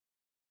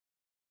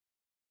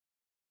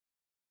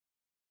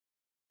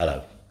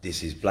Hello,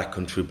 this is Black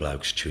Country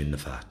Blokes chewing the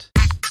fat.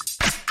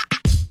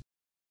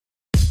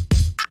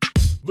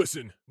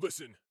 Listen.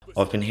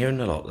 I've been hearing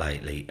a lot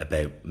lately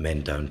about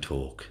men don't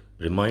talk.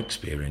 But in my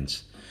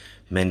experience,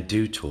 men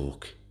do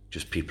talk,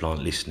 just people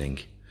aren't listening.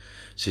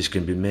 So it's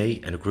going to be me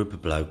and a group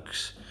of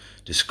blokes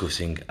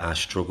discussing our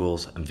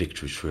struggles and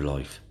victories through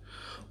life.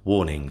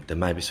 Warning, there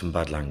may be some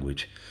bad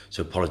language,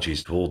 so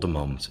apologies to all the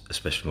moms,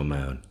 especially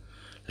my own.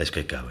 Let's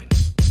get going.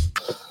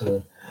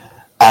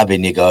 I've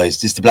been here,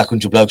 guys. This is the Black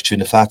Country Blokes chewing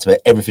the fat about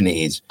everything it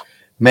is.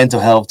 Mental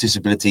health,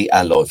 disability,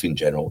 and life in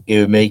general.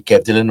 Here with me,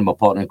 Kev Dillon, and my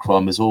partner in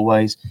crime, as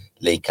always,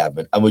 Lee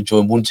Cadman. And we're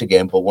joined once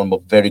again by one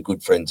of my very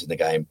good friends in the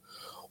game,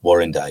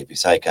 Warren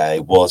Davies, aka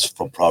Was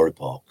from Priory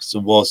Park. So,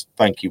 Was,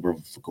 thank you,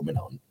 brother, for coming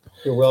on.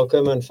 You're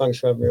welcome, and thanks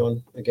for having me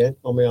on again.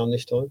 On me on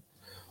this time.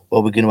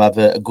 Well, we're going to have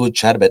a good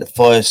chat about the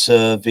fire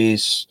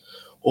service,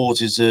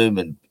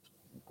 autism, and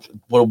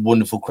what a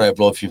wonderful crowd of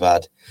life you've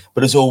had.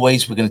 But as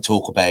always, we're going to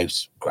talk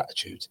about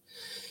gratitude.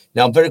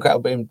 Now, I'm very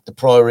grateful in the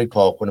Priory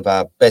Park, one of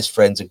our best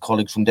friends and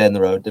colleagues from down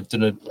the road. They've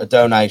done a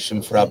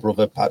donation for our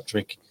brother,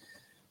 Patrick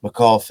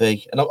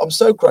McCarthy. And I'm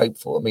so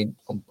grateful. I mean,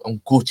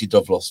 I'm gutted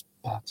I've lost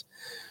Pat.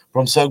 But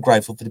I'm so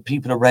grateful for the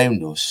people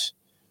around us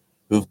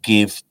who have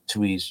give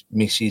to his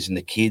missus and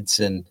the kids.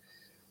 And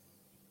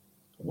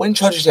when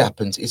tragedy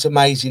happens, it's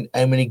amazing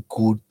how many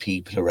good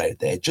people are out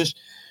there, just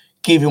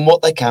giving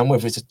what they can,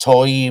 whether it's a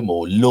time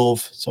or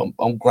love. So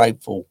I'm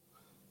grateful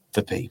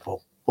for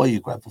people. What are you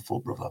grateful for,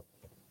 brother?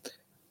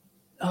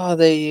 Oh,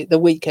 the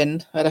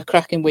weekend. I had a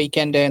cracking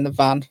weekend there in the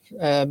van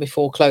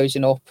before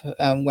closing up.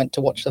 Went to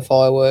watch the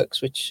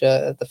fireworks, which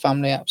the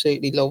family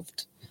absolutely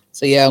loved.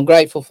 So, yeah, I'm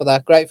grateful for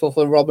that. Grateful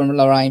for Rob and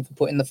Lorraine for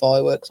putting the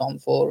fireworks on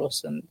for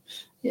us. And,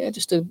 yeah,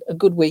 just a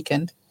good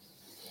weekend.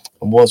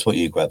 And what are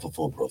you grateful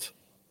for, bruv?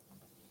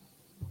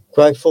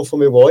 Grateful for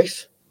my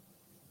wife.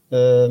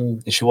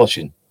 Is she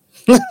watching?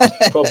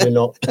 Probably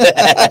not.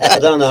 I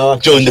don't know.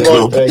 Join the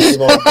club. She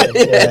might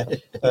be,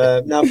 yeah.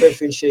 Now, for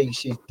everything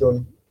she's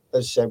done,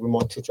 as I said, we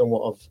might touch on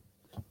what I've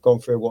gone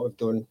through, what I've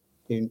done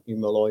in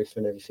my life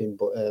and everything.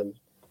 But,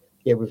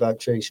 yeah, without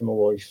Teresa, my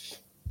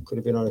wife could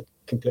have been on a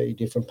completely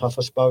different path,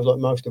 I suppose, like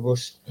most of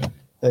us.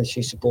 And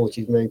she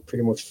supported me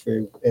pretty much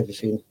through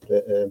everything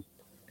that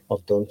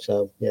I've done.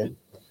 So, yeah,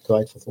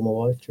 grateful for my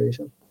wife,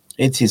 Teresa.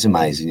 It is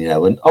amazing, you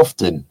know, and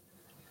often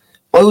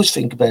I always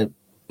think about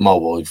my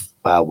wife,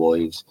 our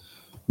wives,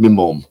 my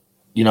mum,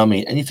 you know what I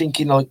mean? And you're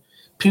thinking, like,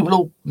 people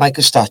will make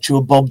a statue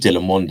of Bob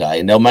Dylan one day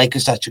and they'll make a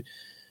statue,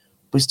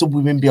 but it's the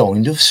women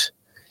behind us,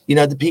 you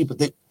know, the people,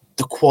 the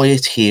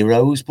quiet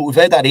heroes. But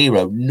without that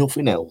hero,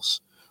 nothing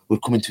else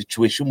would come into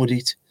fruition, would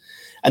it?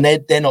 And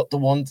they're not the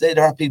ones, they're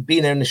happy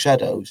being there in the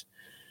shadows,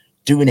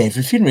 doing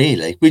everything,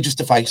 really. We're just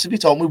the face of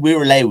it, aren't we?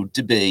 We're allowed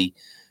to be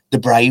the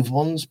brave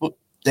ones, but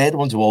they're the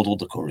ones who hold all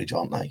the courage,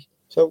 aren't they?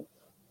 So,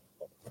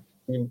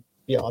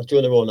 yeah, I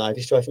joined the Royal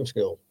Navy straight from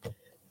school,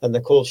 and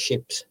they're called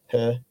ships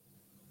here,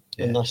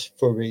 and that's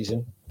for a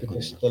reason,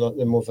 because they're like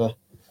the mother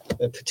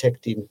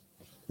protecting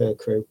her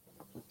crew.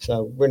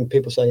 So when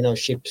people say, you know,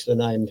 ships, the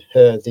name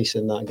her, this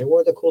and that, I go,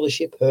 why do they call the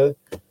ship her?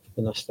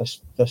 And that's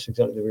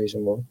exactly the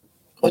reason why.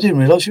 I didn't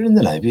realise you were in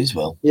the Navy as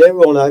well. Yeah,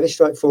 Royal Navy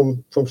straight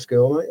from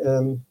school,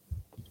 mate.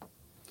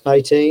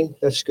 18,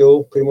 left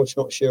school, pretty much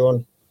not sure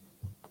on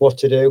what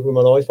to do with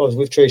my life. I was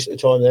with Teresa at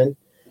the time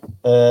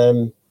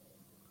then.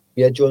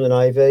 Yeah, joined the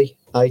Navy,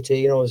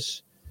 18. I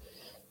was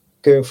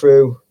going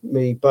through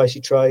my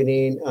basic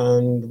training,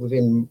 and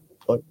within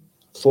like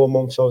 4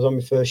 months, I was on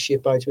my first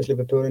ship, HMS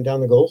Liverpool, and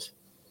down the Gulf.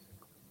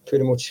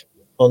 Pretty much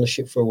on the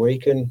ship for a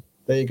week, and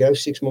there you go,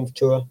 6-month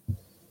tour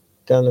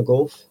down the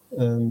Gulf.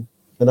 And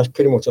that's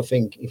pretty much, I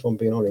think, if I'm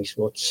being honest,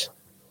 what's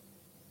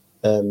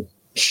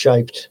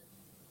shaped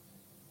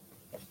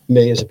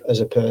me as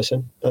a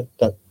person.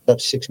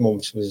 That 6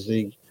 months was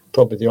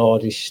probably the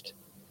hardest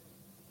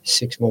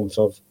 6 months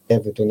I've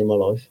ever done in my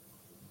life.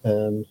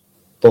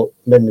 But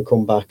made me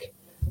come back,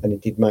 and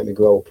it did make me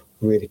grow up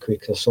really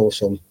quick. I saw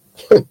some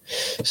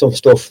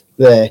stuff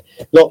there,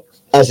 not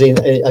as in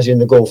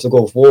the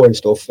Gulf War and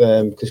stuff,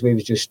 because we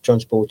was just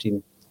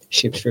transporting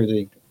ships through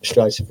the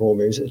Straits of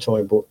Hormuz at the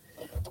time. But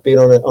being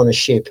on a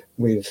ship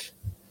with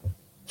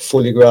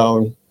fully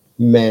grown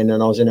men,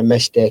 and I was in a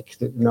mess deck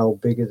that no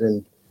bigger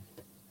than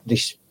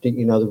this,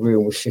 you know, the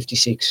room with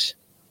 56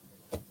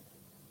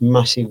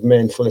 massive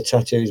men full of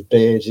tattoos,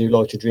 beards, who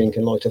like to drink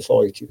and like to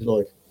fight. It was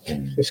like,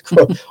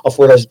 I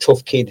thought I was a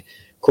tough kid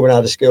coming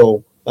out of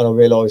school, and I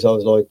realised I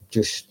was like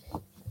just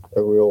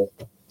a real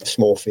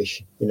small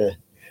fish in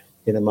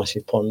a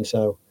massive pond.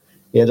 So,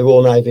 yeah, the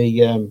Royal Navy,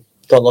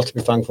 got a lot to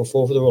be thankful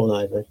for the Royal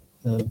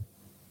Navy.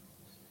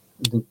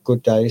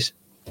 Good days.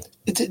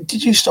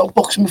 Did you start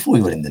boxing before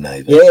you were in the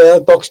Navy? Yeah, I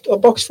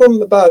boxed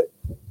from about,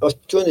 I was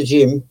doing the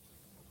gym,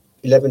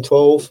 11,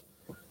 12.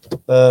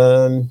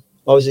 I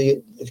was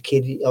a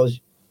kid, I was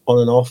on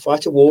and off. I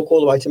had to walk all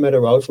the way to Meadow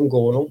Road from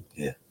Gornal.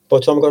 Yeah. By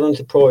the time I got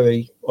onto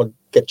Priory, I'd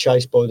get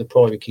chased by the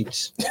Priory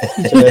kids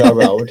to Meadow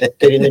Road,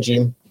 get in the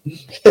gym,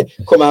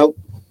 come out,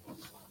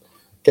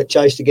 get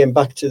chased again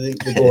back to the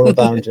goal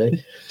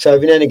boundary. So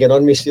every now and again,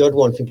 I'd miss the odd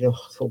one, thinking, oh,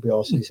 I can't be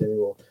arsed this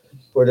anymore.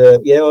 But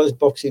yeah, I was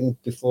boxing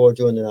before I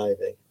joined the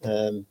Navy.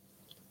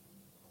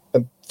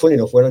 And funny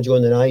enough, when I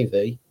joined the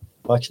Navy,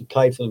 I actually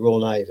played for the Royal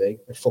Navy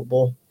at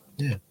football.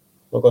 Yeah.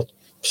 I got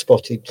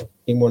spotted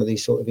in one of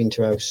these sort of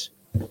inter-house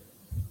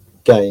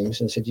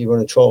games and said, you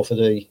want to trial for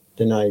the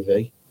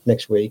Navy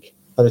next week?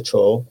 Had a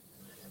trial.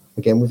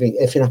 Again,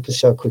 everything happened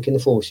so quick in the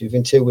forces.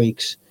 Within 2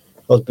 weeks,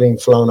 I was being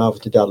flown over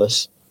to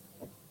Dallas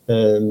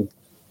in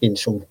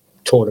some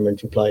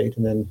tournament we played,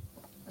 and then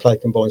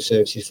played combined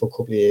services for a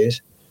couple of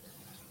years.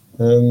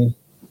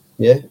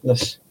 Yeah,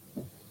 that's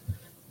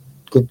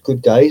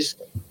good days.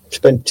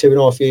 Spent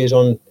 2.5 years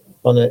on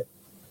a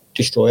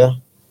destroyer,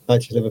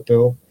 HMS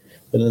Liverpool,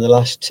 and then the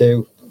last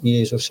 2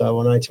 years or so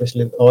on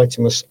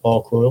HMS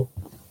Ark Royal,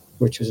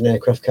 which was an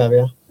aircraft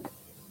carrier,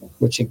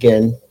 which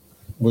again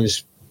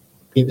was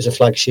a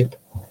flagship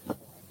of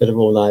the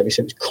Royal Navy,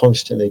 so it was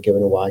constantly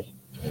given away.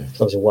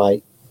 I was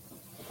away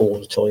all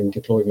the time,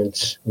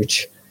 deployments,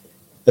 which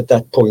at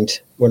that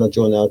point, when I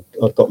joined,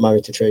 I'd got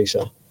married to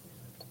Teresa,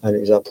 and it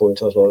was that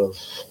point I was like, oh,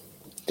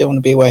 Don't want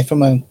to be away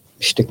from home.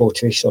 stick more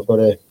to this. I've got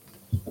to,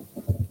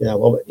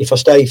 if I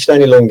stay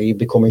any longer, you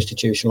become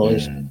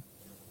institutionalised.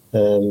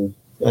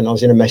 And I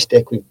was in a mess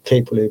deck with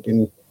people who've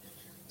been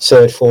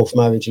third, fourth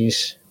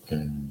marriages,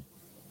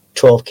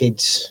 12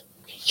 kids.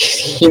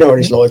 You know what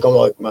it's like. I'm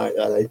like, mate,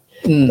 that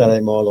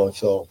ain't my life.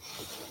 So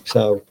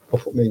I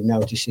put me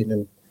notice in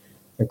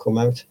and come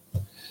out.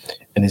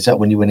 And is that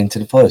when you went into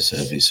the fire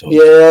service? Or?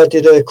 Yeah, I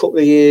did a couple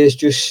of years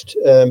just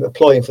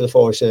applying for the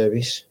fire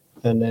service,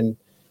 and then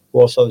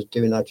whilst I was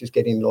doing that, just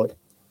getting like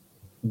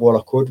what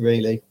I could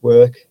really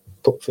work,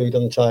 put food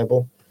on the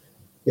table.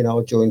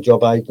 Join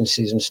job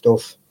agencies and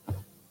stuff.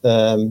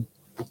 I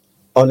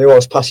knew I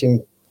was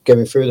passing,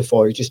 going through the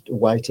fire, just a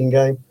waiting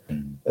game.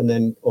 And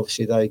then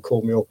obviously they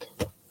called me up.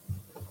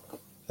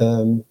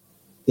 In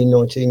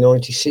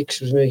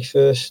 1996 was my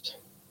first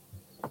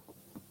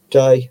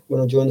day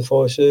when I joined the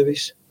fire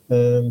service.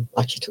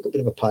 Actually took a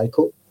bit of a pay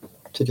cut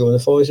to join the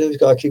fire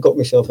service. I actually got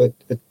myself a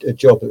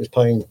job that was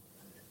paying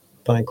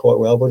quite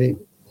well, but it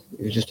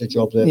was just a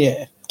job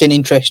that didn't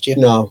interest you.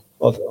 No,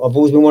 I've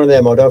always been one of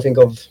them. I don't think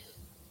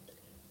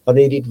I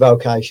needed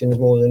vocations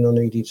more than I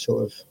needed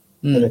sort of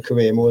in a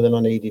career more than I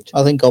needed.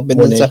 I think I've been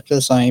money. exactly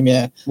the same.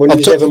 Yeah, Money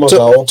was never my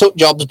goal. Took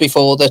jobs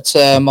before that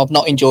I've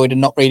not enjoyed and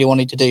not really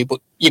wanted to do,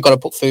 but you got to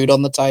put food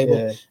on the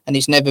table, and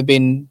it's never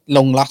been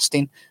long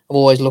lasting. I've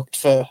always looked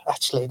for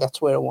actually that's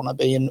where I want to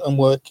be and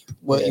work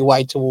your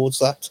way towards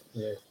that.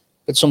 Yeah.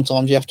 But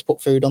sometimes you have to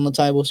put food on the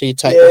table, so you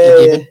take what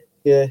you're given.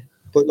 Yeah.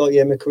 But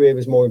my career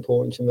was more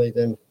important to me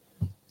than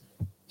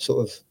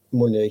sort of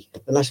money,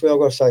 and that's where I've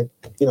got to say,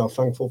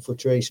 thankful for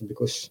Teresa,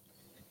 because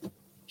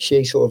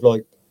she sort of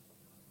like,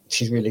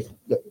 she's really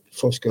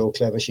from school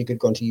clever. She could have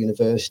gone to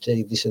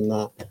university, this and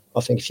that.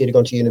 I think if she'd have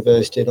gone to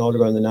university and I'd have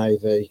gone to the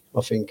Navy,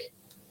 I think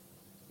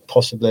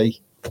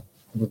possibly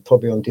we're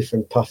probably on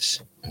different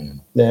paths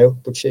now.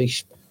 But she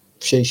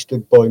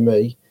stood by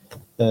me,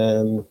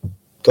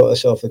 got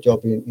herself a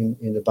job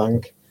in the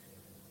bank,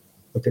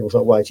 and people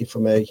sort of waited for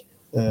me,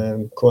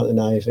 come out the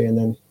Navy, and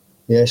then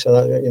so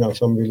that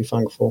so I'm really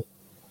thankful.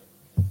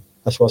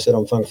 That's why I said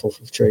I'm thankful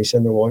for Teresa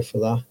and my wife for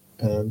that.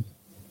 And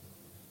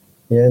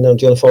then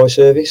joined the fire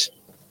service.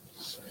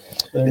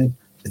 Is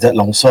that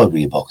alongside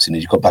with your boxing?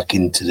 Did you got back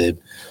into the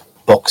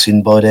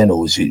boxing by then,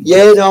 or was you?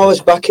 Yeah, no, I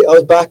was back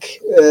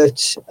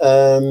at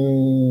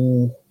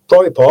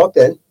Priory Park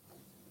then.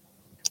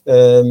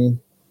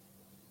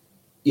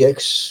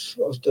 Cause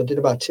I did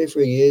about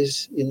 2-3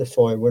 years in the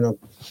fire when I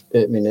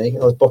hurt my knee.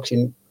 I was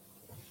boxing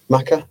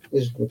Macca,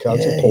 was my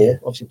coach, and Paul.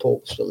 Obviously, Paul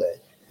was still there.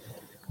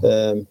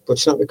 But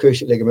snapped the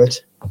cruciate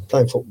ligament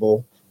playing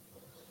football.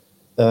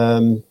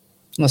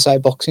 I say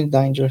boxing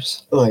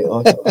dangerous. Right,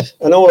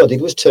 and all I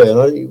did was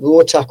turn. We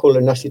were tackle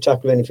and nasty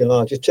tackle, anything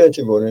like that. Just turned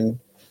to run, and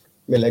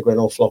my leg went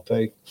all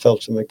floppy.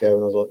 Felt something go,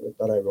 and I was like,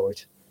 "That ain't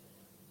right."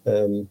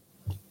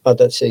 I had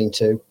that scene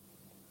too,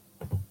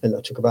 and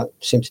that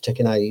seemed to take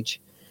an age.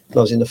 And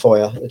I was in the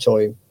fire at the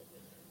time,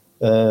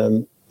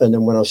 and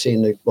then when I was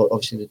seeing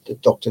obviously the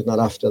doctors not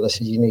after, they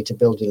said you need to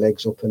build your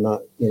legs up and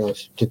that,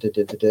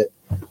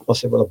 I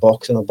said, well, I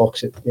box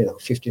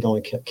at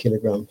 59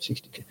 kilograms,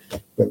 60.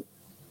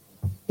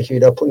 If you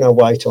don't put no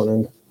weight on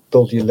and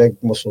build your leg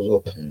muscles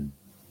up, you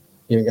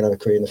ain't gonna have a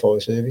career in the fire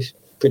service,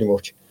 pretty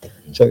much.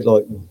 So it's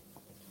like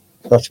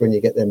that's when you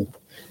get them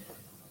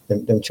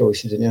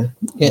choices, didn't you?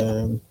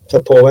 Yeah.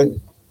 So Paul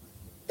went,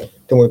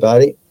 don't worry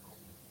about it.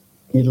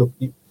 You'd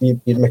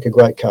make a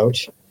great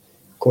coach.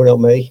 Come and help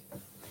me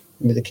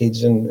with the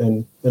kids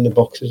and the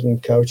boxers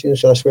and coaching.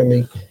 So that's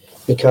when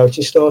my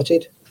coaching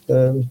started.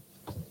 So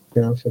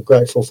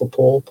grateful for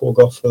Paul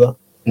Goff for that.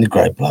 And a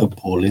great bloke,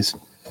 Paul is.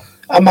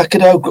 And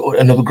Macado,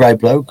 another great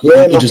bloke.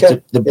 Yeah, just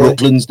the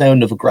Brooklands now,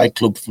 another great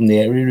club from the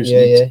area, isn't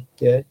it?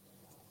 Yeah.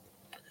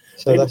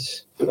 So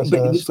that's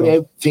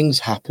how things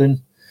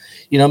happen.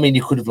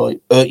 You could have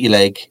hurt your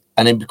leg,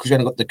 and then because you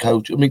haven't got the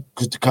coach,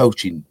 because the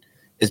coaching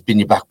has been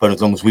your backbone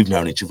as long as we've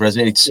known each other,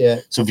 hasn't it? It's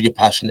something you're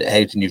passionate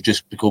about, and you've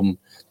just become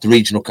the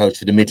regional coach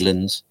for the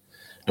Midlands,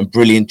 and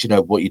brilliant, you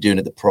know, what you're doing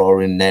at the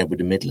Priory and now with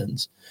the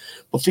Midlands.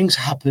 But things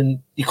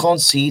happen, you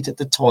can't see it at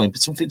the time,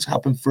 but some things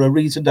happen for a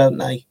reason, don't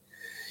they?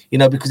 You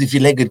know, because if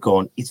your leg had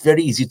gone, it's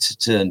very easy to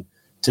turn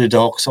to the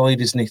dark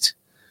side, isn't it?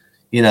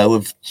 You know,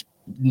 of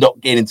not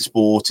getting into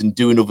sport and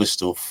doing other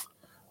stuff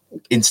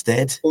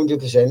instead.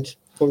 100%,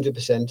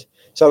 100%.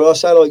 So I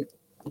say, like,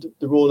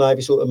 the Royal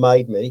Navy sort of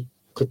made me,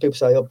 because people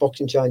say, oh,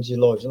 boxing changes your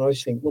lives. And I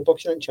always think, well,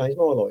 boxing didn't change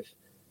my life.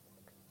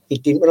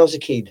 It didn't when I was a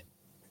kid,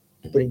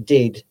 but it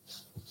did.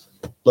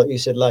 Like you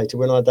said later,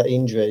 when I had that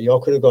injury, I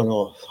could have gone,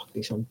 oh, fuck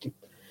this, I'm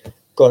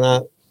gone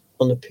out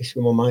on the piss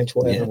with my mates,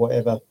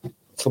 whatever.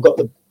 Forgot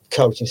the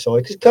coaching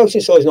side, because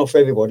coaching side is not for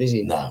everybody, is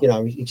it? No. You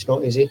know, it's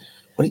not, is it?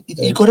 Well,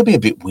 you've got to be a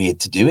bit weird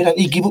to do it.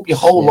 You give up your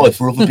whole life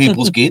for other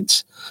people's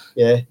kids.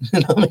 Yeah. You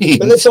know what I mean?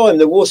 But at the time,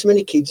 there were so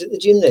many kids at the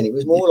gym then. It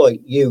was more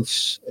like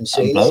youths and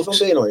seniors, if I'm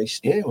being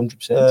honest. Yeah,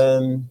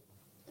 100%.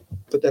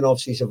 But then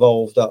obviously it's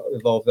evolved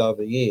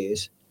over the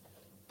years.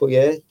 But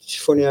yeah, it's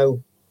funny how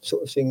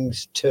sort of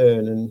things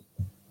turn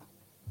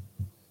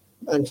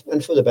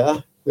and for the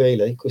better,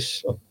 really,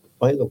 because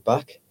I ain't looked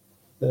back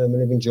and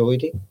I've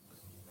enjoyed it.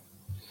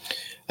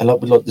 And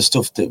like the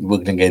stuff that we're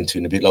going to get into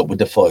in a bit, like with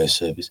the fire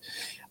service,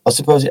 I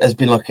suppose it has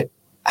been like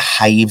a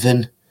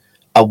haven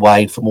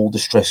away from all the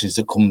stresses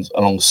that comes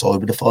alongside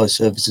with the fire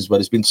service as well.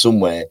 It's been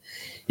somewhere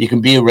you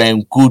can be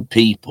around good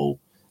people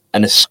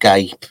and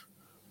escape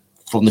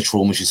from the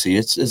traumas you see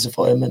as a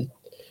fireman.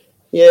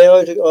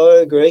 Yeah,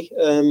 I agree.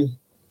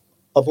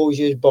 I've always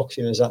used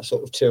boxing as that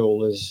sort of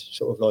tool, as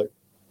sort of like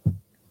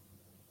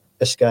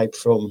escape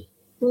from,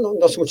 well,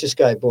 not so much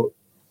escape, but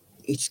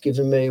it's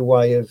given me a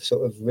way of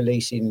sort of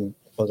releasing,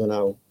 I don't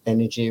know,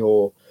 energy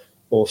or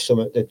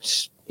something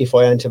that's, if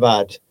I hadn't have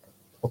had,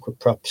 I could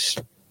perhaps,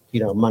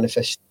 you know,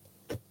 manifest,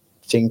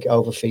 think,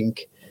 overthink.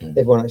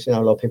 Everyone else, you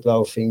know, a lot of people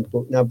overthink,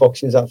 but now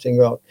boxing's that thing.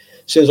 Right?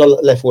 As soon as I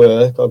left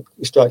work, I go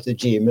straight to the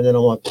gym, and then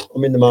I'm like,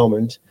 I'm in the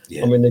moment.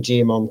 Yeah. I'm in the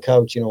gym, I'm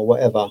coaching or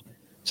whatever.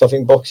 So I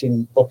think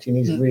boxing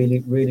is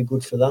really, really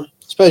good for that.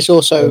 I suppose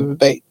also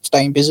about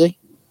staying busy.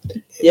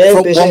 Yeah,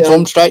 from busy,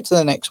 from straight to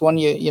the next one.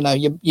 You know,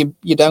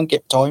 you don't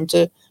get time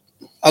to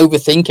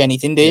overthink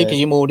anything, do you? Because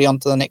you're already on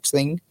to the next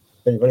thing.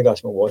 And you've only got to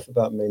ask my wife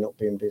about me not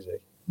being busy.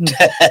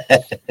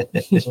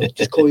 So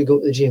just call you go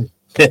to the gym.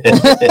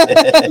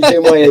 I'm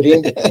doing my head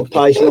in, I'm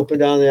pacing up and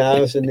down the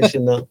house and this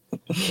and that.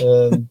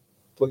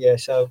 But yeah,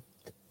 so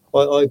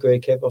I agree,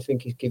 Kev. I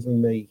think it's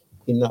given me,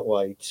 in that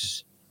way,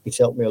 it's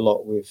helped me a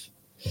lot with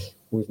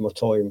my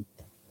time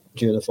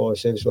during the fire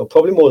service. Well,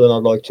 probably more than I'd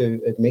like to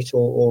admit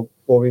or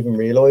even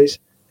realise.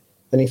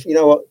 And if you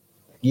know what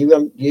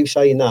you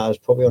saying that has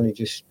probably only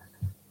just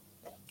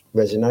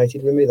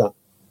resonated with me. That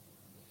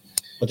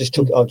I just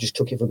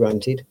took it for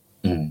granted.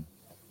 Mm.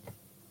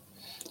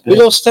 It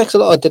also takes a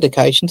lot of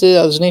dedication to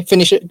that, doesn't it?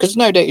 Finish it, because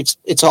no doubt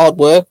it's hard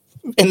work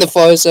in the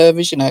fire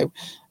service, you know.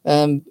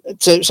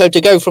 So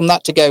to go from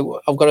that to go,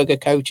 I've got to go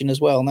coaching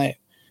as well now,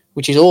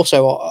 which is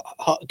also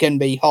can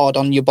be hard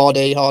on your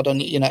body, hard on,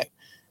 you know.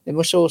 It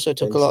must also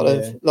took a lot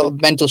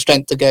of mental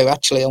strength to go.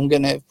 Actually, I'm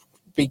going to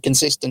be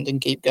consistent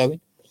and keep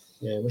going.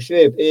 Yeah, well,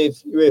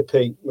 if you hear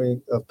Pete, when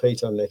you have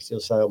Pete on next, he'll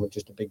say I'm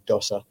just a big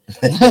dosser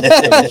in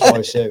the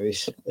fire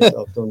service.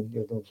 You've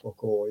done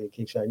fuck all. He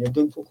keeps saying, you've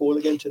done fuck all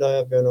again today.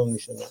 I've gone on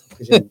this and that,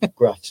 because he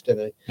grafts,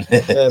 doesn't he?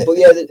 But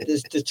yeah,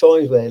 there's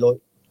times where, like,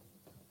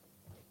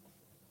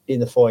 in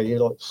the fire, you're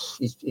like,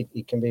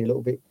 it can be a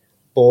little bit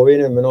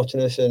boring and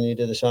monotonous, and you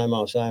do the same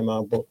old.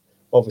 But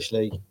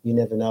obviously, you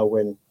never know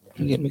when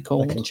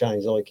that can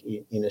change, like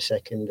in a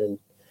second. And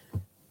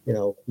you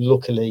know,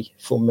 luckily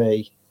for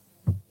me,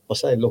 I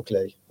say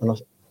luckily, and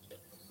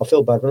I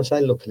feel bad when I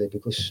say luckily,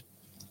 because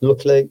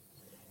luckily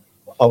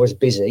I was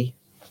busy,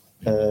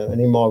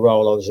 and in my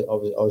role I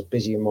was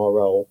busy in my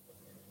role,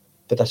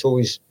 but that's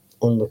always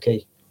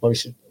unlucky. I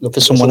used to look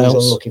for someone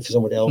else. Unlucky for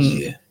somebody else.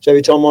 Yeah. So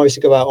every time I used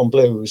to go out on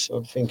blues,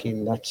 I'm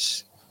thinking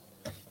that's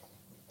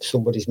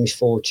somebody's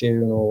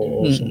misfortune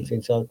or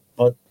something. So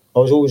I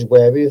was always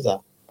wary of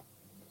that.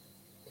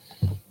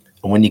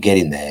 And when you get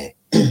in there,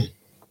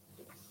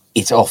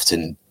 it's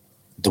often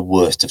the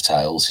worst of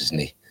tales, isn't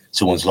it?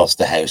 Someone's lost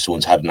the house,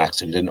 someone's had an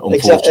accident.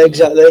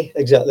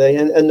 Exactly.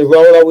 And the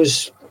role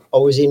I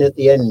was in at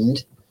the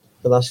end,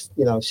 the last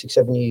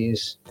 6-7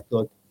 years,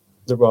 like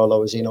the role I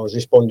was in, I was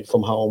responding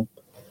from home.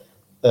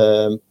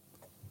 And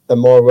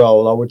my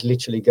role, I would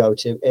literally go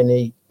to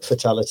any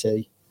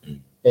fatality,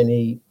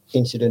 any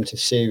incident of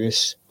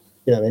serious,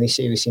 any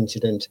serious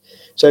incident.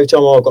 So every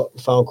time I got a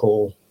phone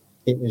call,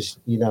 it was,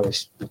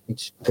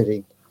 it's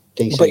pretty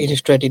decent. But you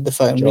just dreaded the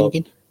phone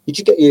ringing. You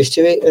just get used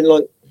to it, and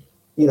like,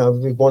 we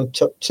 1,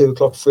 2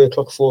 o'clock, 3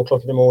 o'clock, 4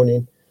 o'clock in the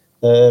morning,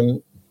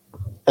 and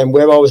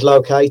where I was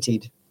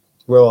located,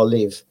 where I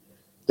live,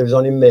 there was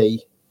only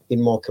me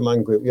in my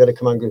command group. We had a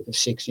command group of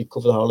 6. You'd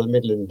cover the whole of the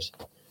Midlands,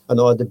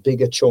 and I had the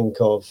bigger chunk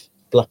of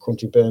Black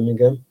Country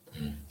Birmingham.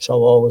 So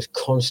I was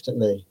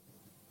constantly,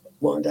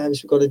 "What,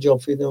 Davies, we've got a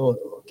job for you now."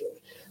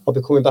 I'll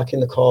be coming back in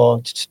the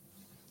car,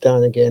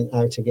 down again,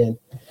 out again.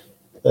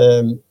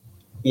 And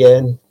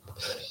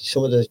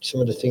some of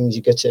the things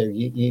you get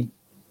to,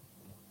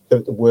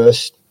 the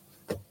worst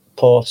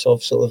parts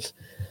of sort of,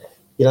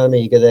 you know what I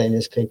mean? You go there and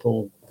there's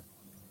people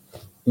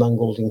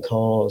mangled in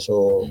cars,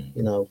 or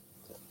you know,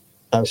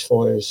 house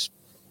fires,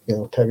 you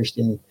know, perished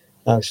in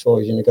house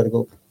fires, and you've got to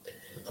go.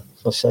 I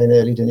was saying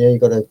earlier, didn't you? You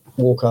got to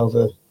walk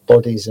over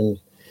bodies and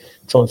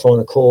try and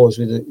find a cause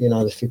with the, you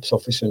know, the FIPS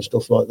officer and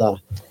stuff like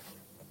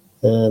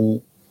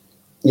that.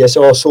 Yeah,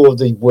 so I saw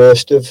the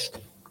worst of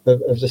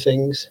the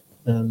things,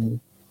 and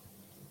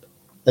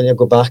you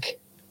go back,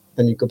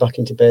 and you go back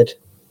into bed,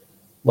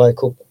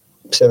 wake up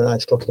 7,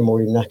 8 o'clock in the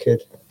morning,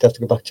 knackered, have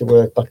to go back to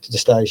work, back to the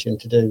station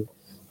to do,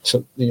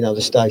 some, you know,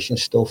 the station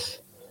stuff.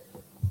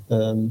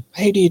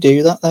 How do you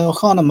do that though? I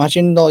can't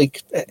imagine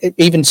like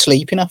even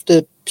sleeping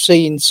after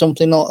seeing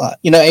something like that.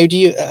 You know,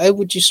 how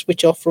would you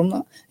switch off from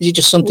that? Is it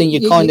just something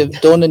you kind of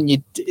done and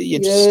you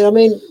just... Yeah, I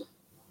mean,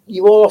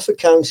 you are offered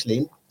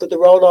counselling, but the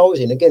role I was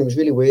in again was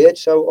really weird.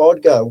 So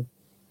I'd go,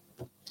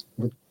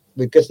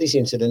 we'd get this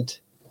incident,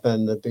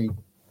 and there'd be,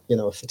 you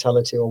know, a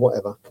fatality or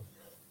whatever,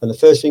 and the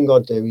first thing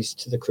I'd do is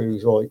to the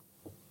crews, right,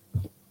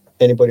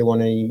 anybody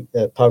want any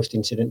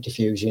post-incident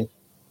diffusing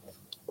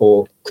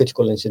or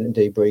critical incident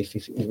debrief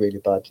if it was really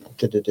bad.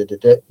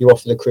 You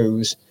offer the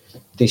crews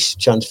this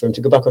chance for them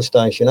to go back on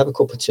station, have a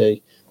cup of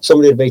tea,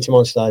 somebody would meet them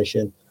on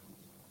station,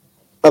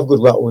 have a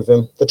good rattle with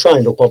them. They're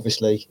trained up,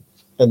 obviously,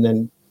 and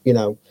then, you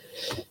know,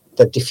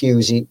 they'd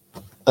diffuse it.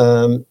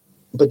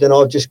 But then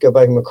I'd just go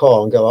back in my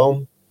car and go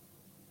home.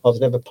 I was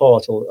never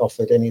part or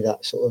offered any of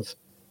that sort of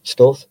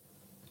stuff.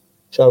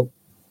 So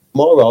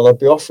my role, I'd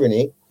be offering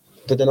it,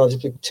 but then I'd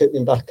just be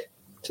tipping back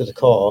to the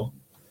car,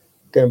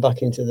 going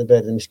back into the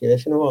bed and just going,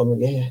 you know what, I'm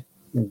like, yeah,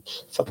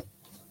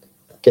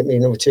 get me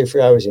another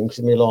 2-3 hours in,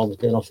 because my alarm was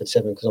going off at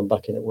 7 because I'm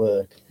back in at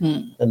work,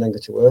 and then go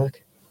to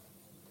work.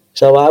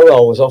 So our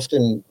role was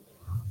often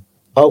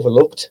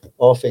overlooked,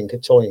 I think,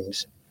 at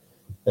times.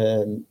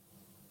 You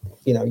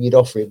know, you'd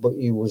offer it, but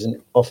you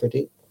wasn't offered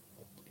it.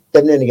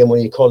 Then and again, one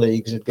of your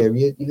colleagues would go,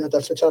 you had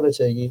that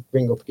fatality, you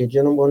ring up, you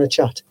don't want to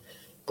chat.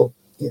 But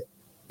yeah,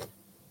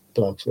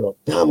 blokes were like,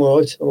 no, I'm all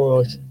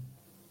right.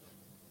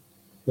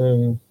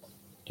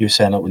 You were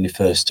saying that when you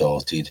first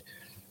started,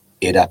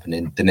 it happened,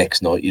 and the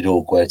next night you'd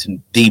all go out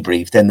and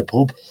debrief, then the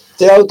pub.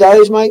 The old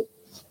days, mate,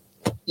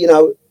 you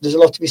know, there's a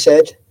lot to be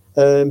said.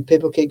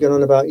 People keep going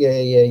on about, you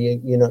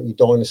know, your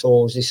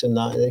dinosaurs, this and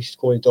that. They used to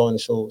call it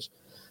dinosaurs.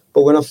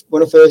 But when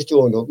I first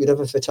joined up, you'd have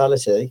a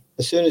fatality.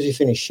 As soon as you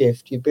finished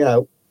shift, you'd be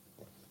out,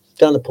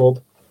 down the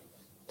pub,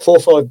 4 or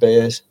 5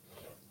 beers,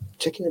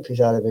 taking the piss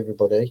out of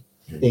everybody,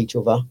 each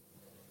other,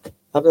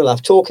 having a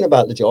laugh, talking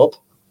about the job,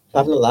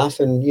 having a laugh,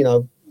 and, you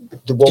know,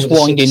 the one just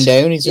winding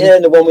down, isn't it? Yeah,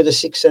 and the one with a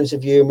sixth sense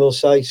of humour will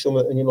say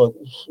something, and you're like,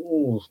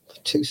 ooh,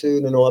 too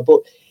soon and all that.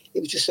 But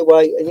it was just a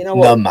way, and you know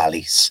what? No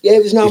malice. Yeah,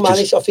 it was no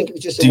malice. I think it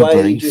was just a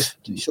way you just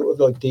sort of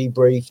like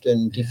debriefed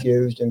and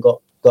diffused and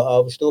got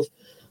over stuff.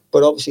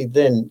 But obviously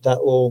then that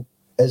all,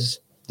 as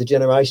the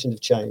generations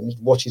have changed,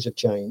 watches have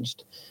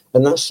changed,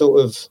 and that sort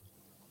of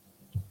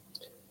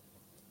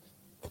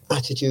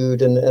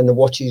attitude and the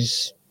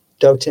watches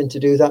don't tend to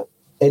do that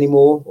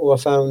anymore. Or I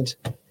found,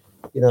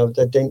 you know,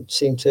 they don't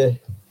seem to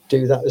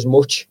do that as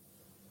much.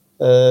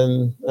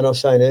 And I was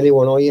saying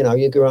earlier, you know,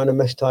 you go around a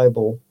mess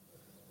table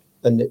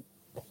and,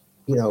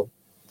 you know,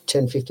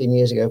 10, 15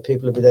 years ago,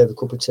 people would be there with a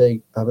cup of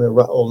tea, having a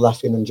rattle,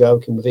 laughing and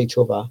joking with each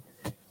other.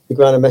 You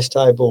go around a mess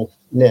table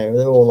now,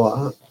 they're all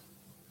like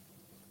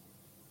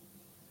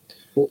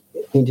that.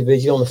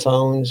 Individual on the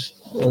phones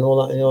and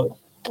all that. And you're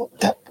like,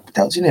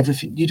 that was in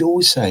everything. You'd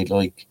always say,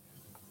 like,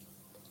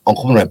 I'm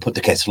coming around, put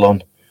the kettle on.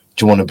 Do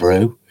you want a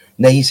brew?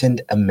 Now you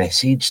send a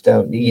message,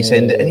 don't you? You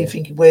send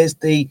anything. Where's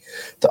the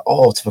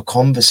art of a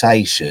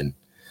conversation?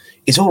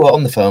 It's all right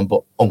on the phone,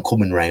 but I'm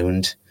coming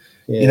round.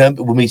 You know,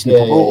 we're meeting.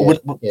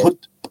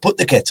 Put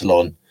the kettle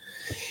on.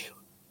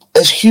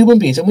 As human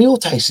beings, and we all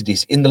tasted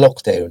this in the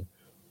lockdown,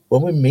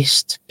 when we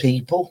missed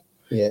people.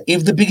 Yeah.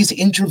 Even the biggest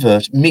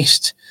introvert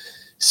missed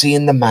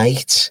seeing the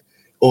mate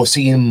or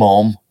seeing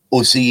mom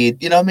or seeing,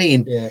 you know what I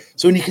mean? Yeah.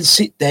 So when you can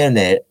sit down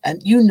there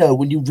and you know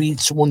when you read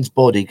someone's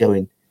body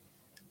going,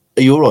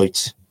 are you all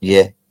right?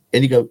 Yeah.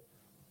 And you go,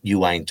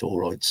 you ain't all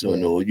right,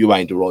 son, or you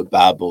ain't all right,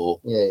 bab, or...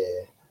 Yeah.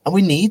 And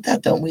we need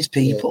that, don't we, as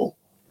people?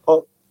 Yeah.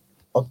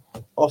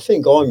 I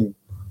think I'm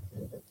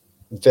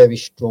very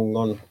strong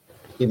on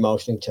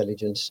emotional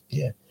intelligence.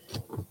 Yeah.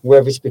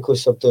 Whether it's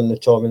because I've done the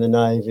time in the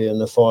Navy and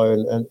the fire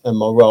and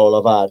my role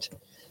I've had,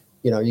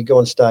 you know, you go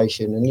on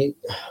station and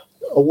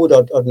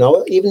I'd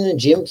know it. Even in the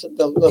gym,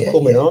 they'll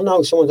come in. I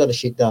know someone's had a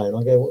shit day, and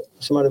I go,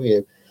 what's the matter with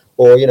you?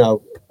 Or, you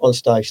know, on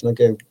station, I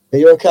go, are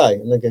you okay?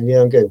 And they go,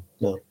 yeah, I'm good.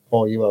 No,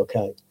 are you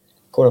okay?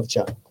 Come and have a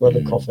chat. Come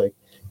have a coffee.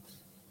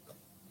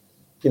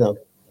 You know,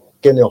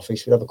 get in the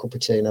office, we'd have a cup of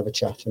tea and have a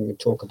chat, and we'd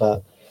talk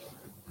about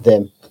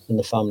them and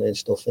the family and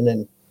stuff. And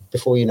then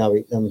before you know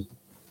it,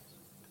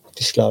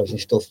 disclosing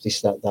stuff,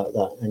 this, that,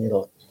 and you're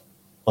like,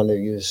 I knew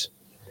you was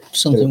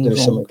something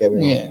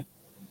going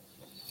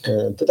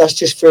on. But that's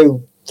just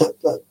through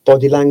that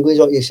body language,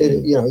 like you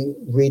said. You know,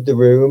 read the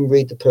room,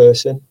 read the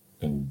person.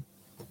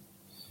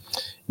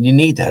 You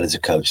need that as a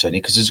coach, don't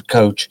you? Because as a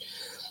coach,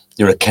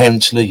 You're a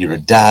counsellor, you're a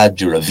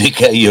dad, you're a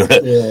vicar,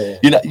 Yeah.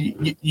 you know,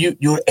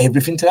 you're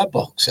everything to that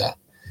boxer.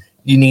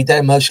 You need that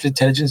emotional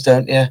intelligence,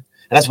 don't you? And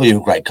that's why you're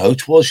a great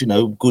coach was, you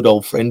know, good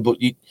old friend.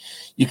 But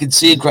you can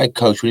see a great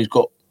coach when he's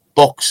got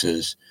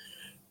boxers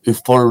who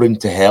follow him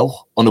to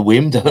hell on a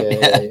whim, don't you?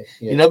 Yeah.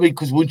 You know,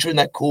 because once you're in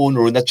that corner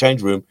or in that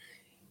change room,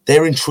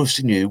 they're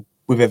entrusting you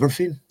with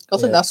everything. I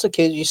think that's the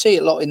key. You see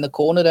it a lot in the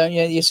corner, don't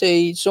you? You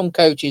see some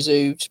coaches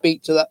who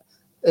speak to that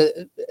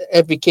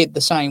every kid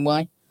the same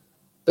way,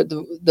 but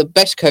the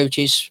best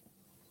coaches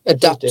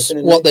adapt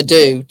what they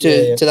do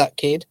to that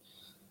kid.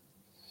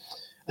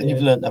 And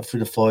you've learnt that through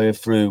the fire,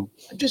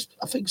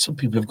 I think some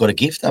people have got a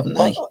gift, haven't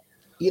they?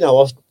 You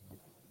know, as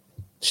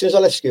soon as I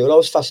left school, I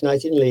was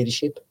fascinated in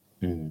leadership.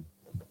 Mm.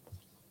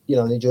 You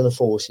know, during the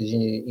forces,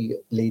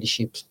 you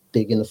leadership's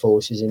big in the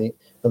forces, in it,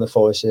 and the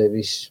fire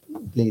service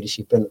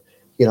leadership. And,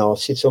 you know, I've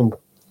seen some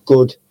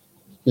good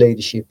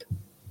leadership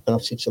and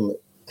I've seen some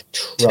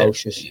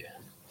atrocious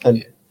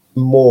and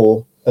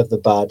more of the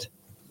bad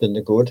than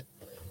the good.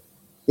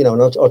 You know,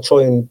 and I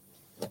try and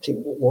think,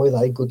 why are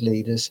they good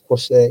leaders?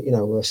 What's their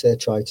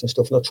traits and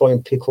stuff? And I try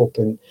and pick up,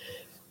 and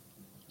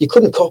you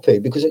couldn't copy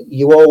because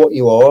you are what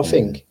you are, I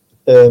think.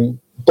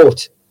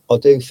 But I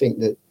do think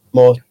that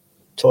my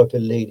type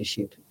of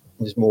leadership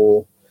was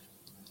more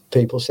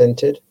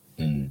people-centered.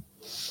 You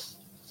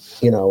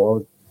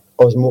know,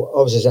 I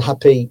was as a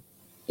happy,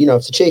 you know,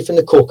 if the chief and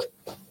the cook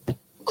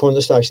come on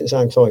the station at the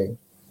same time,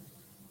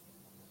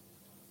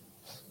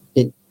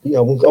 you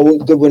know, I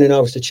wouldn't go running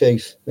over to the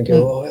chief and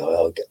go,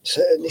 I'll get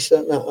this, that,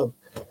 and that.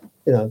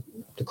 You know,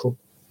 the cook,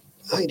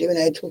 how you doing,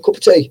 Ed? A cup of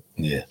tea?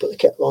 Yeah. Put the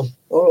kettle on.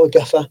 All right,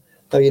 gaffer.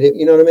 How you doing?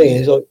 You know what I mean?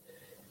 It's like,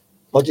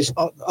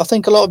 I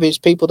think a lot of it is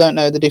people don't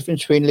know the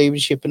difference between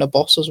leadership and a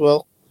boss as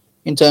well.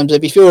 In terms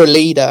of, if you're a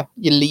leader,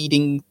 you're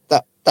leading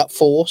that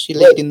force, you're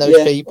leading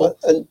those people.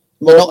 And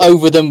you're not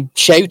over them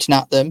shouting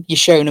at them, you're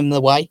showing them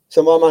the way.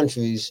 So my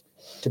mantra is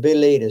to be a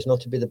leader is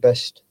not to be the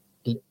best.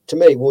 To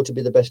me, or to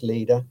be the best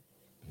leader,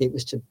 it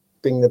was to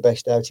bring the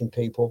best out in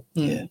people,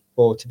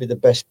 or to be the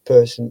best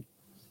person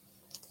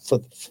for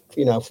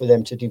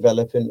them to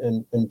develop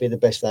and be the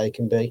best they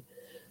can be.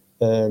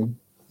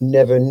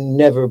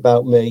 Never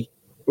about me,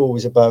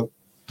 always about,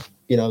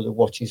 you know, the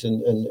watches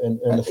and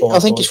the fire. I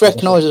think it's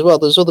recognised as well.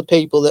 There's other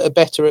people that are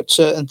better at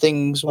certain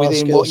things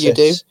within what you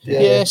do.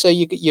 Yeah. So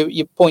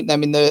you point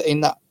them in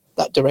that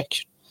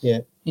direction. Yeah.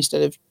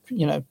 Instead of,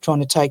 you know, trying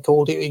to take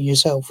all it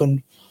yourself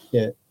and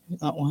that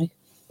way.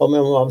 I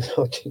remember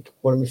I think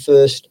one of my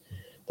first,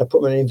 they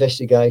put me in an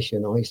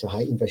investigation. I used to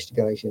hate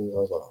investigations. I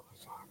was like, oh,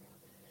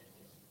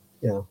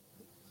 you know,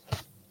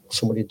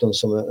 somebody had done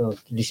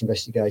this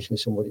investigation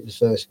with somebody, the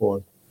first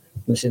one.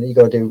 And they said, you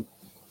got to do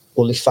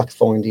all this fact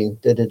finding,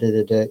 then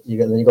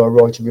you got to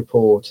write a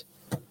report.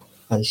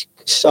 And it's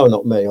so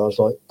not me. I was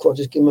like, God,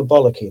 just give him a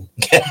bollocking.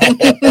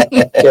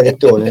 Get it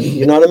done. And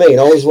you know what I mean?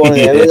 I was one of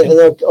them.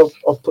 And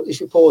I've put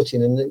this report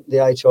in, and the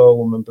HR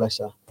woman, bless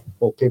her,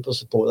 or people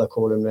support, they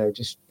call them now,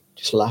 just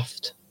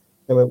laughed.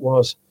 I went,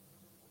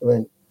 I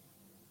went,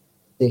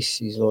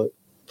 this is like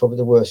probably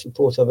the worst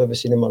report I've ever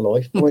seen in my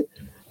life. I went,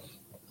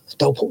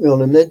 don't put me on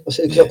them then. I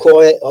said,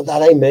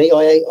 that ain't me.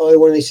 I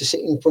wanted to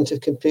sit in front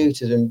of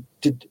computers and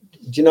do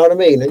you know what I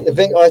mean? I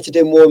think I had to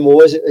do more and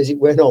more as it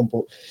went on,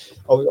 but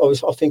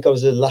I think I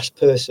was the last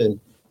person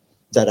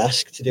that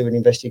asked to do an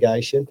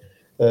investigation,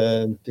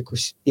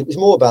 because it was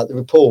more about the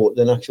report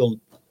than actual,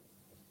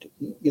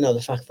 you know,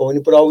 the fact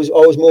finding. But I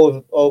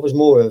was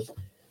more of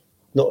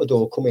not a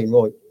door, come in,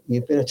 right,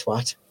 you've been a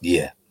twat.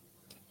 Yeah.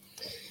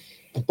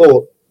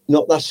 But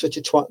not that's such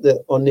a twat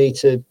that I need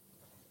to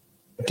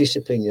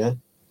discipline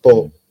you,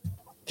 but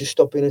just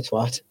stop being a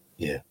twat.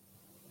 Yeah.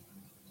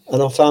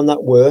 And I found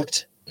that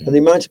worked. And the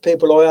amount of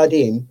people I had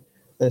in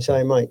and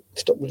say, mate,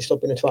 stop being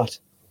a twat.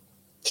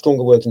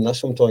 Stronger words than that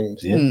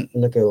sometimes. Yeah.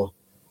 And they go,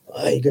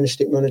 are you going to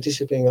stick me on a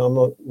discipline? I'm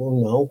like, well,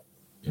 no.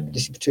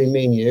 This is between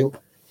me and you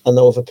and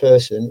the other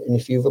person. And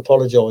if you've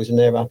apologised and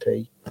they're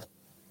happy,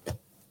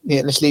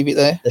 let's leave it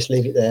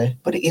there.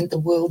 But it ain't the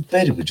world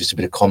better with just a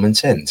bit of common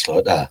sense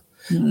like that.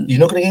 You're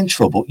not going to get in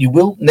trouble. You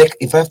will, Nick,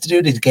 if I have to do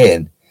it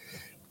again,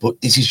 but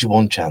this is your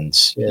one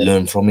chance.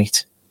 Learn from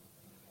it.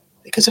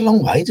 It goes a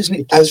long way, doesn't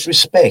it? As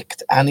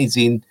respect, and it's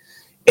in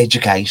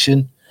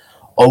education.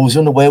 I was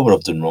unaware what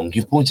I've done wrong.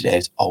 You've pointed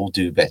out, I'll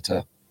do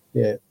better.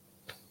 Yeah.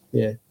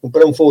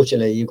 But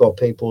unfortunately, you've got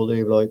people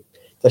who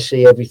they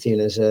see everything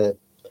as a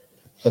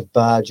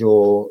badge,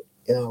 or,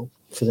 you know,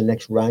 for the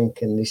next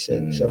rank and this.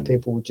 And so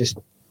people would just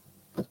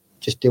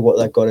do what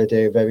they've got to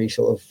do, very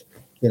sort of,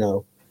 you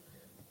know,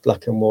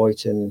 black and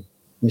white and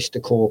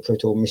Mr.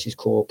 Corporate or Mrs.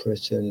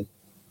 Corporate, and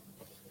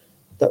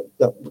that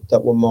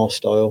was my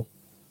style.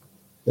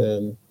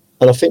 And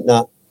I think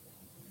that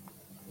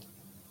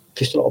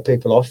pissed a lot of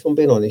people off, if I'm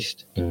being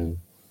honest,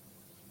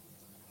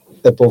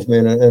 above me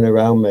and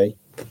around me.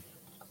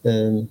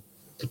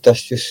 But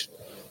that's just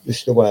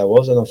the way I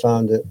was. And I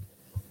found that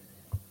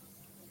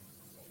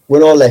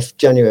when I left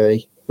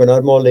January, when I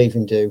had my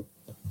leaving due,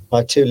 I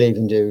had 2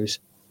 leaving dues.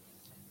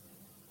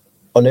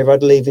 I never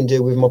had a leaving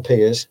due with my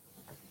peers.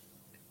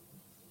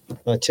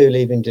 I had 2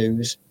 leaving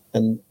dues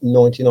and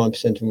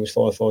 99% of them was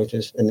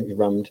firefighters, and it was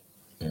rammed.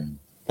 Mm.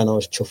 And I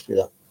was chuffed with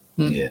that.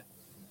 Mm. Yeah.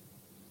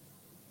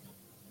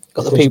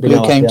 Got the couldn't people be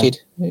who no happier.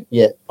 counted.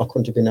 Yeah, I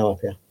couldn't have been no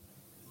happier.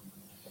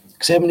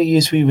 Because how many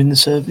years were you in the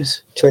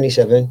service?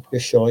 27,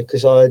 just shy,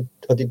 because I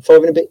did 5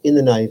 and a bit in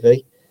the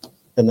Navy,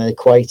 and they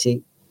equate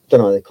it,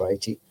 don't know how they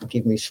equate it,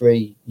 give me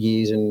 3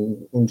 years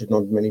and 100 and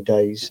odd many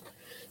days.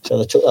 So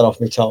they took that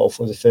off my total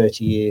for the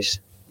 30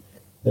 years,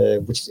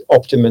 which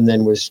optimum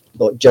then was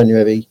like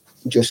January,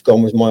 just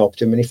gone was my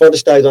optimum. And if I'd have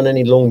stayed on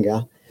any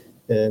longer,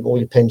 all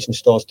your pension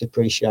starts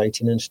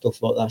depreciating and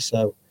stuff like that.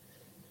 So,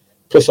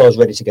 plus I was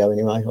ready to go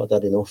anyway, I'd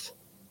had enough.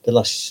 The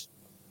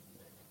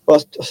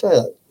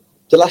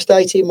last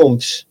 18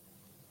 months,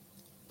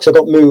 because I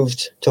got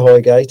moved to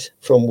Highgate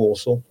from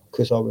Walsall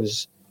because I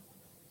was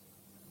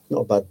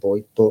not a bad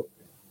boy, but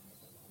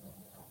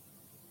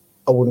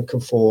I wouldn't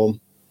conform.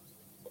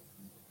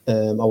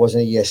 I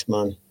wasn't a yes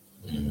man.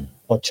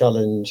 I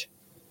challenge.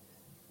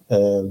 I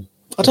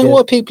don't know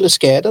why people are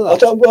scared of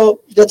that. Well,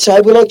 that's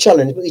how we like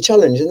challenge, but they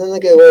challenge and then they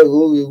go,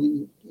 oh,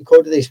 you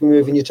can't do this, we're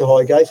moving you to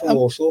Highgate from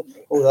Walsall.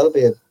 Oh, that'll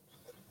be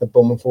a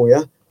bummer for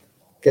you.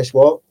 Guess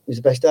what? It was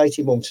the best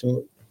 18 months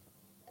of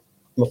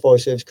my fire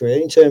service career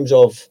in terms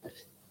of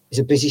it's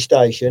a busy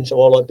station,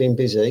 so I like being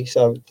busy.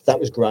 So that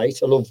was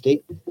great. I loved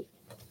it.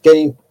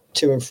 Getting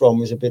to and from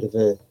was a bit of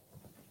a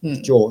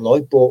jaunt,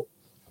 like, but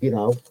you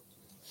know,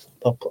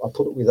 I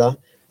put up with that,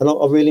 and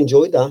I really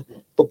enjoyed that.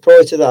 But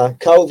prior to that,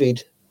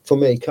 COVID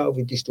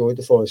destroyed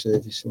the fire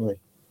service for me.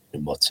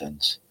 In what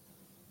sense?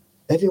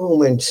 Everyone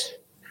went.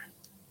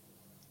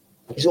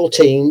 It's all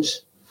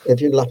teams.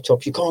 Everyone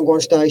laptops. You can't go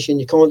on station.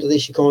 You can't do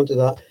this. You can't do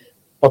that.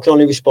 I can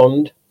only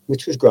respond,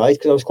 which was great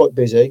because I was quite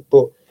busy,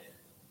 but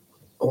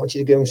I wanted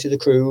to go and see the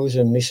crews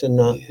and this and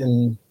that. Yeah.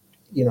 And,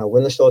 you know,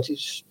 when I started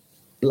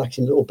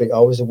lacking a little bit, I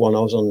was the one, I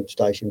was on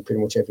station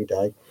pretty much every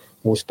day.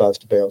 I was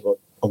supposed to be, I was like,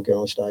 I'm going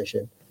on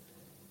station.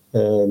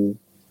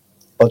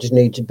 I just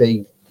need to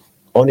be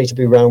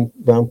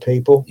around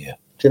people. Yeah.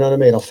 Do you know what I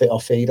mean? I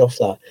feed off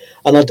that.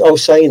 And I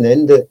was saying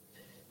then that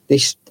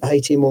this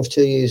 18 months,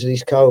 2 years of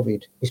this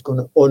COVID is going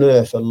to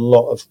unearth a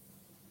lot of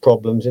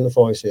problems in the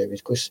fire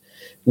service because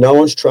no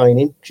one's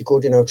training. You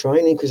could do no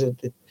training because of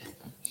the...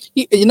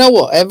 You know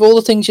what? Of all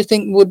the things you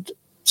think would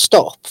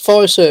stop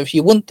fire service,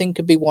 you wouldn't think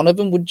could be one of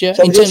them, would you?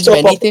 So in terms of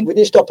anything, we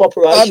didn't stop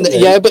operation.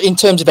 Yeah, but in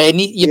terms of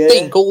you'd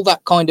think all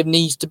that kind of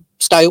needs to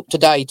stay up to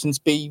date and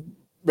be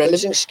relevant.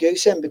 It's an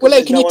excuse then. Well,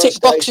 how can you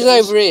tick boxes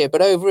over here,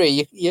 but over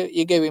here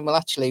you're going, well,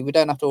 actually, we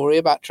don't have to worry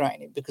about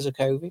training because of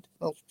COVID.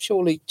 Well,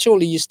 surely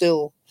you're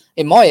still,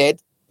 in my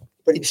head,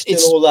 but it's still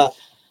all that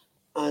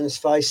and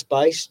space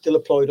still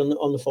applied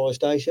on the fire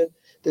station.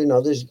 You know,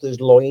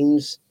 there's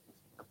lines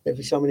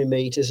every so many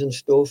meters and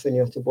stuff, and you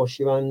have to wash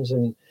your hands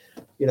and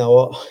you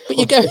know. But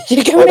you're going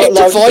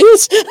into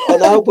fires. I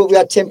know, but we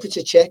had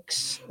temperature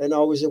checks, and I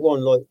was the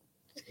one like,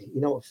 you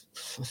know,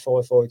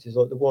 firefighters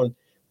like the one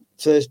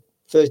first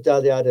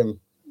day they had him.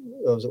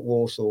 I was at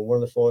Walsall.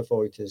 One of the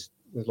firefighters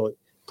was like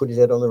put his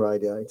head on the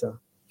radiator.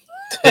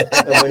 And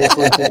when he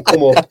pointed,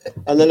 come up,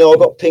 and then I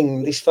got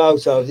pinged this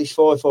photo of this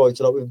firefighter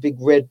like with a big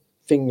red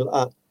thing like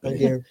that, and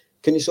you know,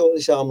 can you sort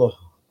this out? I'm like,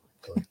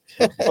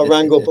 I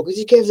rang up because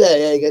he Kev there.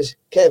 Yeah, he goes,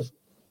 Kev,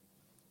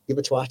 give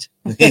a twat.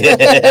 I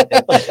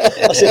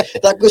said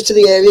that goes to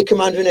the area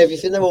commander and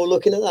everything. They're all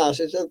looking at that. I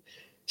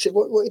said,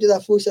 what you do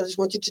that for? He said, I just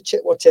wanted to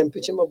check what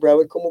temperature my brow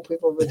would come up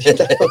with.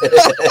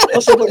 I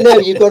said, but no,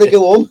 you've got to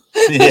go on.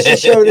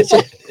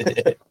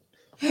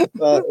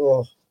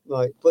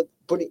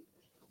 But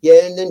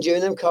yeah, and then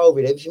during them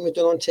COVID, everything was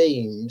done on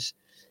Teams,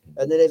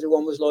 and then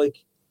everyone was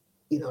like,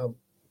 you know,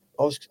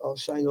 I was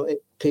saying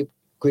like people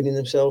grinning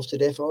themselves to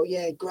death. Oh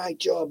yeah, great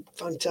job,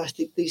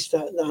 fantastic, this,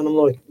 that, and that. And I'm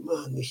like,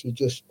 man, this is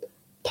just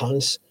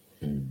pants.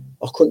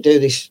 I couldn't do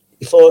this.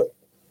 If I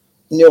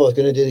knew I was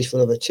going to do this for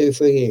another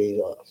 2-3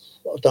 years,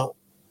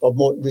 I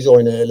might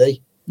resign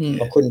early.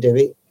 I couldn't do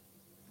it.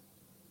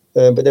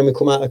 But then we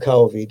come out of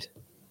COVID.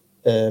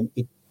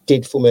 It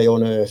did for me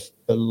unearth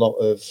a lot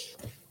of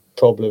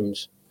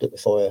problems that the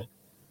fire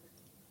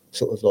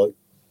sort of like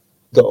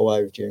got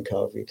away with during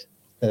COVID.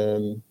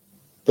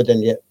 But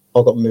then yet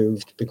I got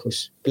moved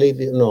because,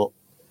 believe it or not,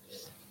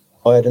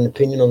 I had an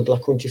opinion on the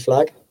Black Country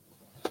flag.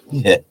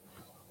 Yeah.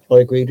 I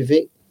agreed with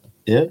it.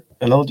 Yeah,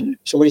 and I'll do.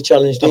 Somebody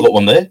challenged it. I've got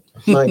one there.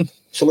 Mate,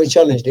 somebody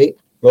challenged it,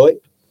 right?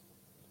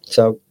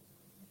 So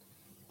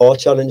I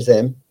challenged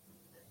them.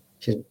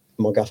 She's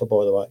my gaffer,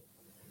 by the way.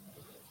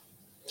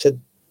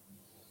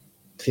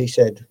 She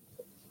said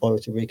I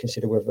was to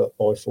reconsider whether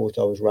I thought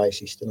I was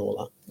racist and all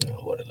that.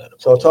 Oh, what a load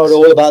of so I told her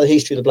all about the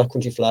history of the Black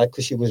Country flag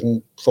because she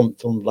wasn't from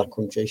Black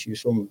Country. She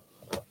was from,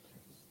 I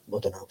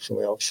don't know,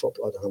 somewhere else. I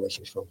don't know where she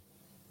was from.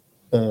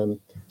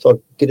 So I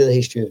gave her the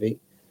history of it.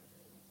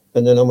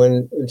 And then I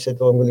went and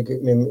said, I'm going to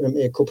get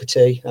me a cup of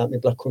tea out of my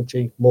Black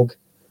Country mug,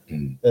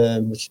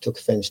 which she took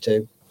offence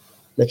to.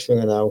 Next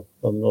thing I know,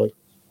 I'm like,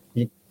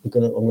 I'm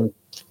going to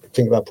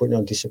think about putting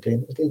on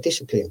discipline. I was getting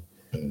discipline.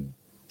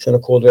 So I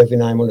called her every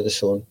name under the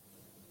sun.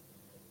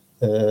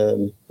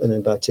 And then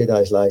about 2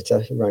 days later,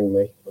 he rang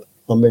me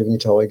I'm moving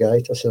to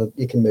Highgate. I said,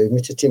 you can move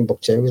me to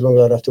Timbuktu as long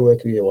as I'd have to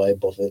work with you away,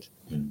 bothered.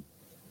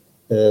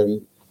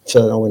 So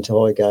then I went to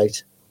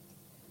Highgate,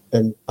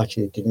 and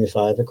actually it did me a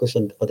favour because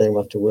I don't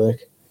have to work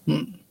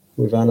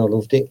with Anne. I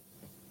loved it.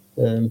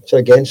 So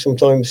again,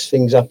 sometimes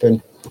things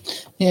happen.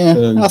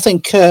 Yeah, I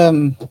think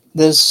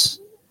there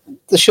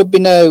should be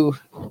no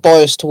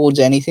bias towards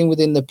anything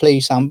within the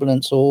police,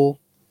 ambulance, or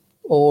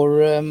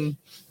fire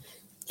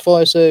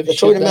service. They're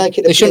trying to make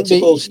it a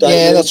political statement.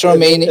 Yeah, that's what I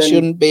mean. It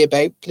shouldn't be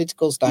about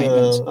political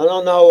statements. No, and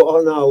I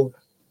know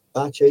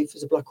our chief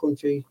was a Black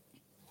Country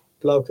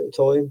bloke at the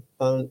time,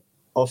 and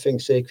I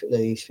think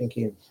secretly he's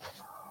thinking,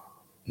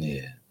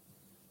 Yeah.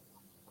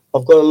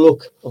 I've got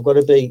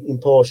to be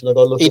impartial. I've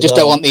got to look. He just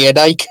don't want the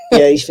headache.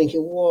 Yeah, he's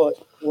thinking, why?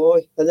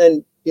 And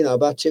then,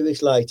 about 2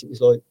 weeks later, it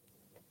was like,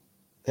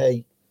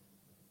 hey,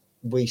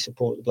 we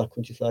support the Black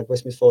Country flag.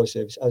 Westminster Fire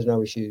Service has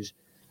no issues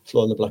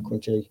flying the Black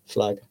Country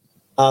flag.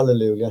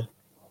 Hallelujah.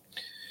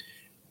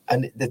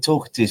 And they're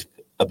talking to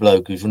a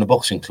bloke who's from a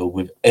boxing club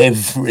with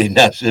every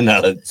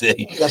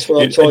nationality. That's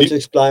what I tried to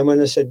explain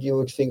when I said you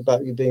would think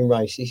about you being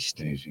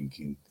racist. And you're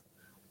thinking,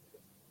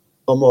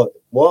 I'm like,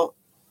 what?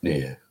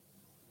 yeah.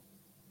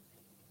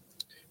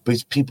 But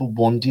it's people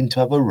wanting to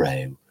have a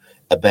row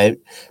about,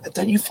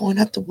 don't you find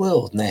out the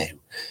world now?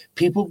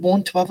 People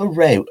want to have a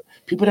row.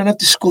 People don't have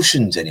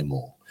discussions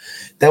anymore.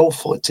 They will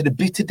fight to the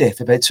bitter death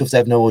about stuff they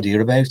have no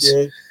idea about.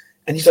 Yeah.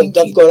 And you think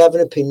they've got to have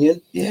an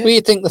opinion. Yeah. Well,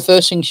 you think the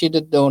first thing she'd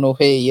have done up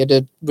here, you'd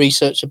have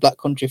researched the Black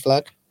Country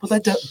flag. Well, they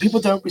don't. People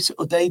don't.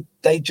 They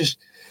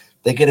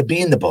get a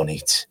bee in the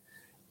bonnet,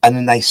 and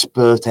then they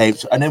spurt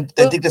out, and then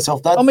they dig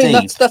themselves that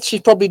deep. That's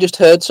she's probably just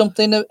heard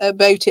something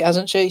about it,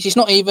 hasn't she? She's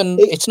not even.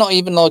 It's not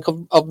even like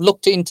I've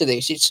looked into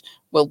this. It's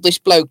this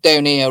bloke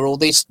down here or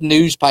this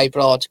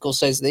newspaper article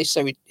says this,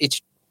 so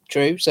it's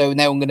true. So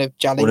now I'm going to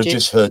challenge it. Would have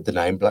just heard the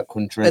name Black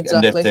Country,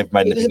 exactly. And they've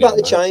made it was about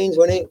the chains,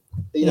 wasn't it?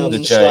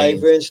 The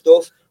slavery and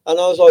stuff. And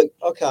I was like,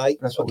 okay,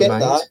 I get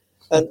that.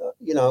 And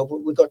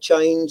we got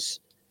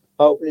chains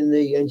opening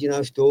the engine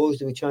house doors.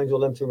 Do we change all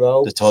them to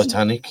roll? The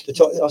Titanic.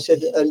 I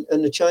said,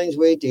 and the chains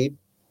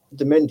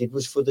the men did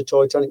was for the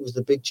Titanic, was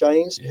the big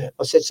chains. Yeah.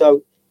 I said,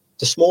 so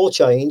the small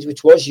chains,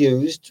 which was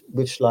used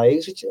with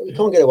slaves, which you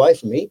can't get away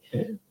from it,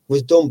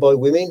 was done by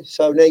women.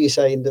 So now you're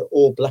saying that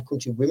all Black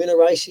Country women are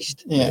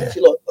racist. Yeah. If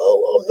you're like,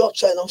 I'm not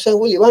saying,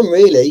 well, you am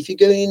really. If you're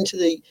going into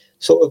the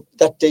sort of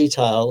that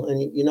detail,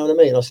 and you know what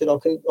I mean? I said, I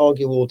can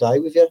argue all day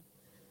with you.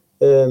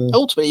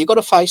 Ultimately, you've got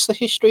to face the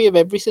history of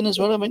everything as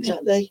well, haven't you?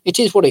 Exactly. It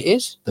is what it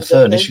is. The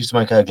furnace used to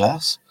make our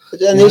glass.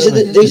 And these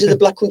are the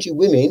Black Country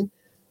women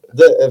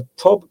that have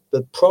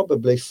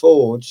probably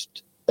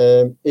forged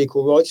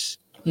equal rights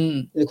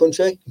in the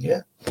country. Yeah.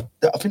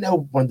 I think they were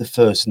one of the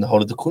first in the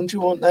whole of the country,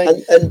 weren't they?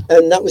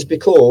 And that was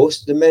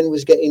because the men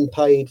was getting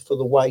paid for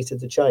the weight of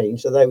the chain,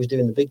 so they was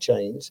doing the big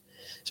chains.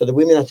 So the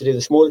women had to do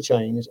the smaller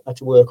chains, had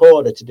to work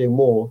harder to do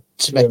more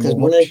to make more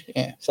money.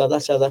 Yeah. So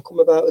that's how that come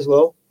about as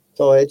well.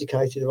 So I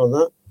educated her on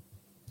that.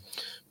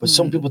 But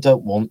some people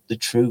don't want the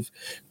truth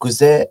because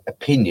their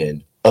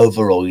opinion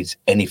overrides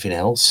anything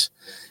else.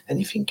 And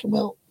you're thinking,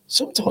 well,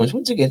 sometimes,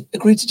 once again,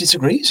 agree to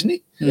disagree, isn't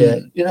it? Yeah.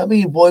 You know what I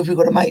mean? Why have we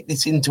got to make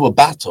this into a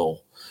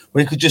battle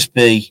when it could just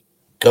be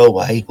go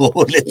away or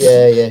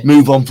let's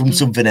move on from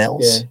something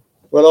else? Yeah.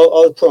 Well,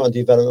 I put on a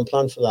development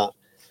plan for that.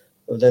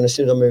 But then as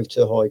soon as I moved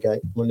to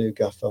Highgate, my new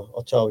gaffer,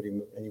 I told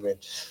him, and he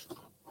went,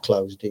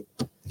 closed it.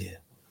 Yeah.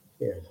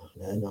 Yeah,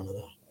 no, none of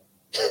that.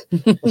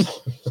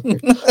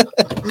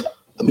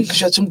 I mean, because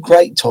you had some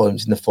great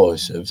times in the fire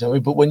service. I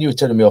mean, but when you were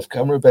telling me off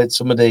camera about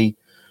some of the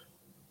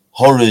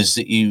horrors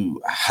that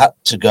you had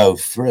to go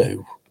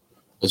through,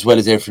 as well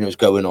as everything that was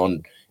going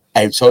on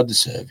outside the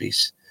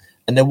service,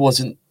 and there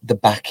wasn't the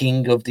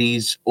backing of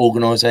these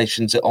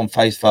organisations that on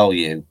face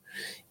value,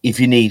 if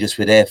you need us,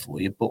 we're there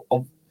for you. But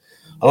a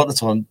lot of the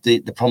time,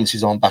 the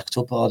promises aren't backed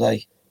up, are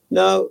they?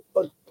 No,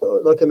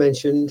 like I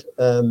mentioned,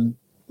 my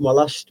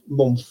last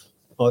month,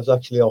 I was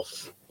actually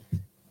off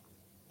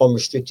on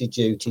restricted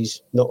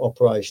duties, not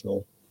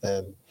operational,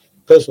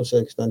 personal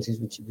circumstances,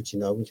 which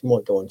you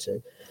might go on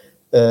to.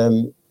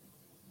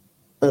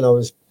 And I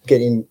was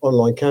getting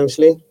online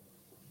counselling.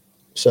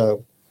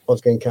 So I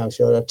was getting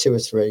counselling. I had 2 or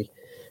 3.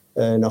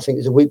 And I think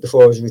it was a week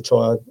before I was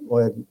retired,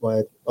 I had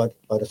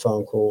a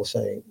phone call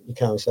saying, your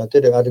counsellor, I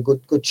had a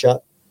good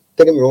chat.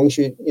 Don't get me wrong,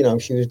 she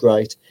was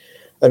great.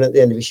 And at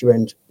the end of it, she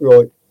went,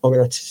 right, I'm going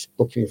to have to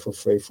book you in for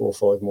 3, 4,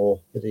 5 more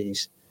of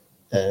these.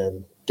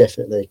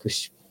 Definitely,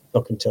 because I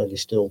can tell you're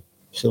still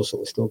sort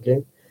of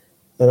struggling.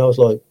 And I was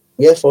like,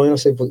 yeah, fine. I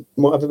said, but you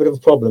might have a bit of a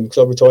problem because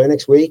I'll retire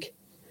next week.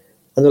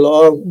 And they're like,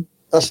 oh,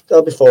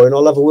 I'll be fine.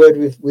 I'll have a word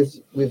with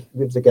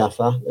the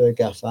gaffer.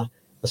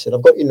 I said,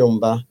 I've got your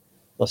number.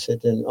 I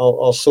said, and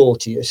I'll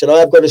sort it. I said, I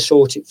have got to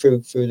sort it through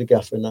the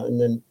gaffer and that, and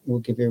then we'll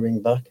give you a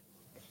ring back.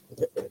 I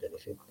never heard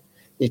anything.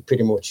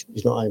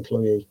 He's not our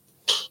employee.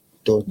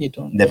 Done. You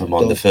don't. Never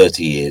mind the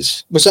 30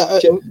 years. Was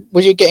that?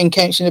 Was you getting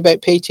counselling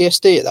about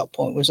PTSD at that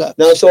point? Was that?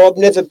 No, so I've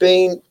never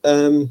been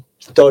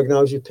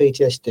diagnosed with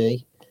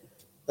PTSD.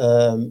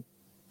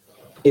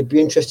 It'd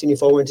be interesting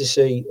if I went to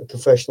see a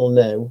professional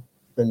now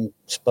and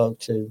spoke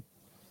to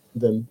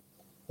them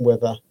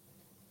whether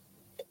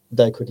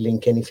they could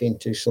link anything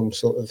to some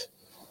sort of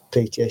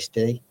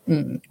PTSD.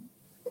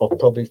 I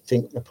probably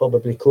think they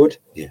probably could.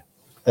 Yeah.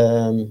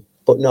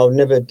 But no,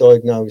 never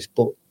diagnosed.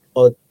 But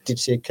I did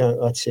see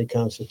I'd see a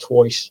counsellor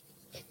twice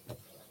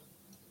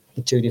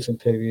in 2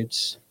 different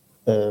periods.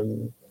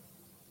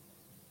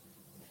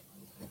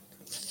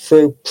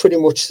 Through pretty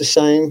much the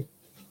same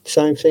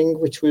thing,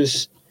 which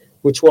was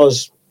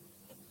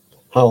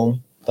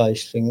home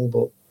based thing,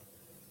 but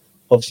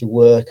obviously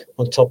work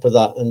on top of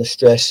that, and the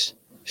stress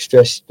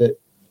that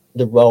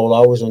the role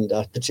I was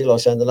under, particularly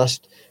I say in the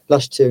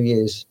last 2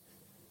 years,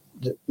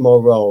 my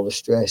role, the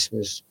stress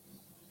was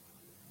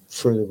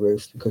through the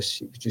roof,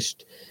 because it was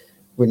just,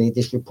 we need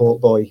this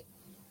report by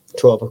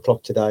 12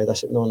 o'clock today,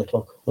 that's at 9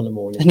 o'clock in the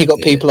morning. And you got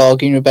people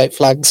arguing about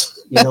flags.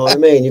 You know what I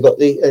mean? You got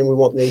and we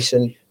want this,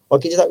 and I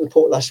did that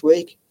report last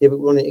week. Yeah, but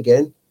we want it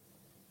again.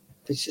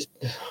 It's just,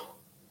 it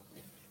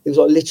was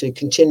like literally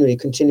continually.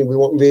 We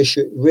want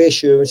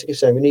reassurance. I keep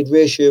saying, we need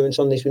reassurance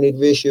on this. We need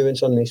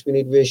reassurance on this. We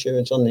need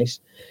reassurance on this.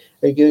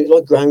 And it's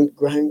like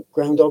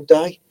Groundhog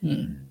Day.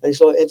 And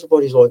it's like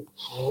everybody's like,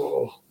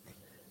 oh.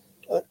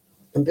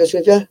 And be honest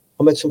with you,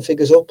 I made some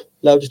figures up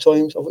loads of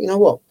times. I thought, you know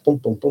what?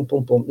 Bump, bump, bump,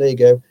 bump, bump. There you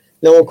go.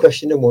 No one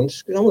questioned them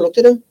once. No one looked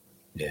at them.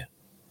 Yeah.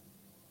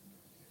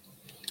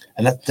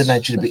 And that's the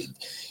nature of it.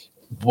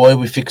 Why are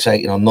we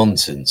fixating on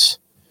nonsense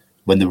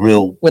when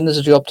there's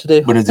a job to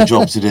do? When there's a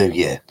job to do,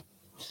 yeah.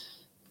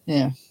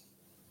 Yeah.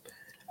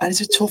 And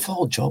it's a tough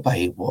old job,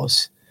 it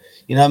was.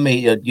 You know what I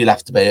mean? You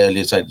laughed about it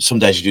earlier. So some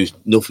days you do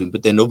nothing,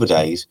 but then other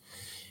days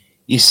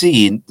you're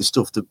seeing the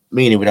stuff that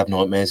me and him would have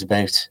nightmares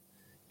about.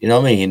 You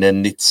know what I mean?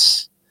 And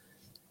it's...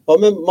 I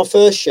remember my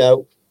first shout,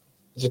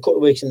 it was a couple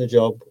of weeks in the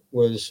job,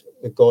 was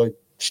a guy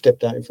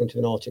stepped out in front of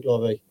an Arctic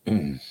lorry.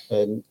 And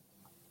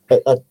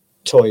at that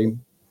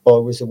time, I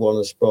was the one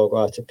as Sprague.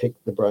 I had to pick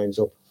the brains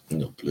up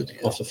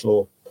off the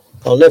floor.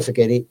 I'll never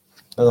forget it,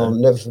 and I'll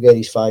never forget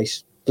his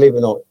face. Believe it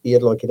or not, he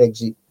had like an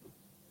exit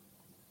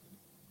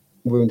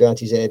wound out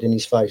his head, and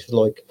his face was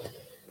like,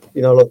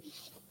 you know, like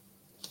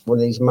one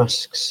of these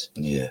masks.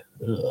 Yeah.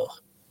 Ugh.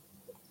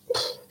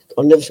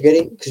 I'll never forget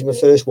it, because it's my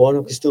first one. I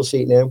can still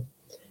see it now.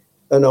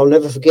 And I'll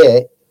never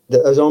forget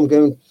that as I'm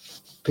going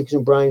picking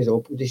some brains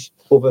up, this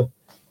other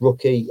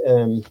rookie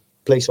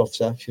police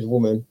officer, she's a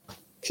woman,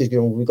 she's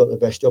going, we got the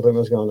best job.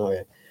 Everyone's going, oh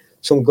yeah.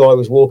 Some guy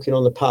was walking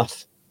on the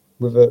path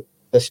with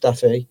a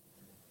staffy,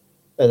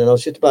 and then I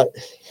was just about,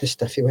 the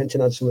staffy went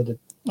and had some of the...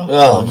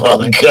 Oh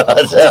my God.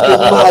 I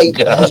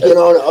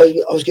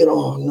was going,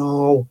 oh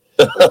no.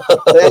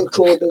 They hadn't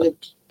called the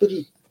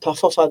bloody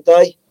path off that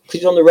day, because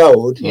he's on the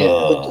road,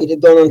 but he'd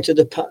have gone onto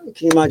the path.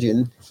 Can you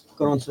imagine?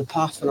 Gone onto the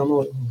path, and I'm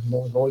like,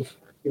 oh, my life.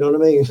 You know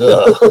what I mean?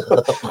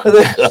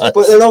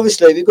 But then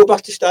obviously we go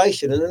back to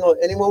station, and then like,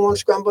 anyone want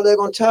scrambled egg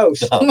on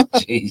toast? Oh,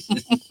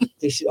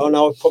 Jesus. I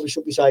know I probably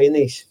shouldn't be saying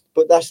this,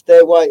 but that's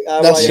their way.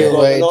 That's your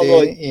way, and I'm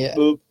like, yeah.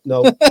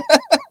 No,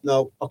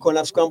 no, I couldn't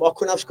have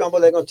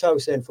scrambled egg on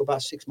toast then for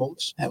about 6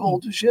 months. How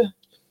old was you?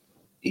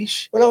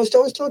 Ish. Well, I was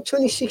like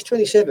 26,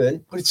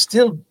 27. But it's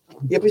still...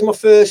 Yeah, but it's my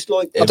first,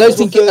 like... I don't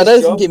think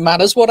it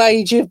matters what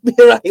age you're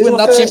at when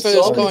that's your first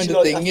job, kind of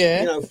like thing, after, yeah.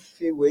 You know, a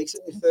few weeks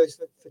at my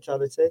first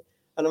fatality.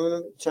 And I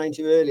remember saying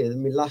to you earlier that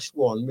my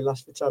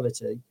last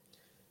fatality,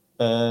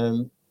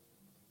 the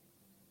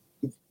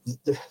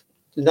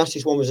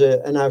nastiest one was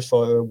an house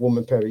fire, a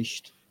woman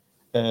perished.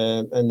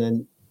 And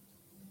then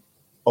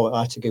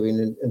I had to go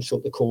in and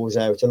sort the cause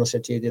out. And I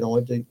said to you,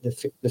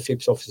 the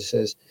FIPS officer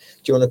says,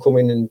 do you want to come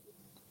in and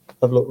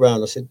have a look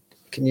round? I said,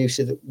 can you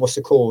see what's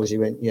the cause? He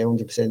went, yeah,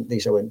 100%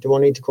 this. I went, do I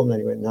need to come then?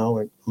 He went, no. I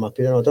went, I'm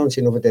happy then. I don't see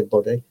another dead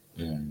body.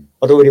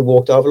 I'd already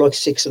walked over like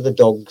 6 of the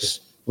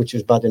dogs, which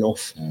was bad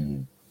enough.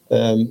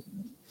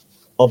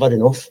 I've had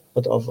enough.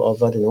 I've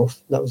had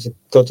enough. That was the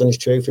God's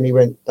honest truth. And he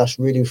went, that's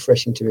really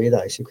refreshing to hear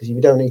that. He said, because if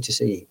you don't need to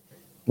see it,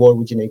 why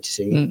would you need to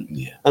see it?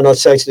 Yeah. And I'd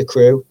say to the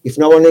crew, if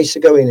no one needs to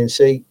go in and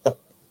see that,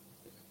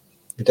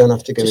 you don't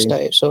have to go in.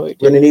 Stay outside.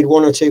 We're going to need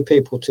 1 or 2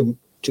 people to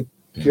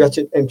you have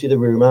to empty the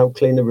room out,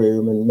 clean the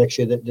room, and make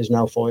sure that there's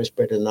no fire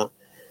spread and that.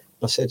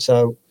 I said,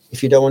 so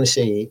if you don't want to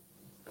see it,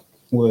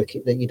 work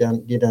it that you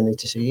don't need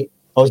to see it.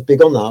 I was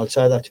big on that. I'd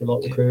say that to a lot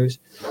of the crews.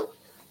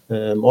 I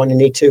only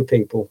need 2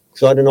 people,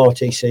 because I had an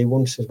RTC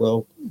once as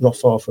well, not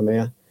far from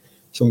here.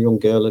 Some young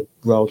girl had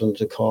rolled under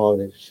the car,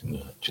 and it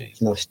was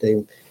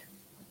nasty.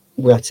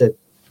 We had to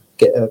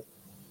the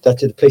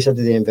police had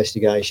to do the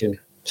investigation,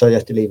 so they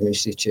had to leave an in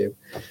situ.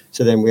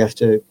 So then we have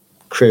to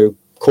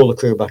call the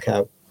crew back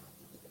out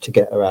to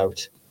get her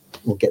out.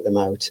 We'll get them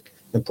out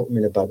and put them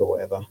in a bag or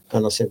whatever.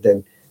 And I said,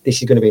 then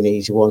this is going to be an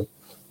easy one.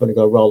 I'm going to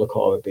go roll the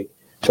car a bit.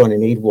 So I only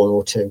need 1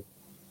 or 2.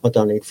 I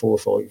don't need 4 or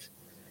 5.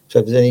 So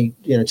if there's any,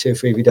 2 or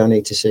 3 you don't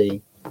need to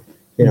see,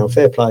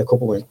 fair play. A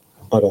couple went,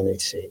 I don't need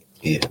to see it.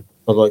 Yeah.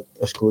 I was like,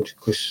 that's good,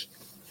 because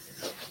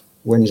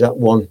when's that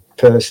one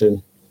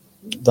person,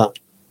 that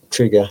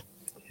trigger,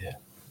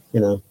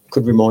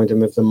 could remind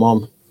them of the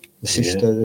mom, the sister,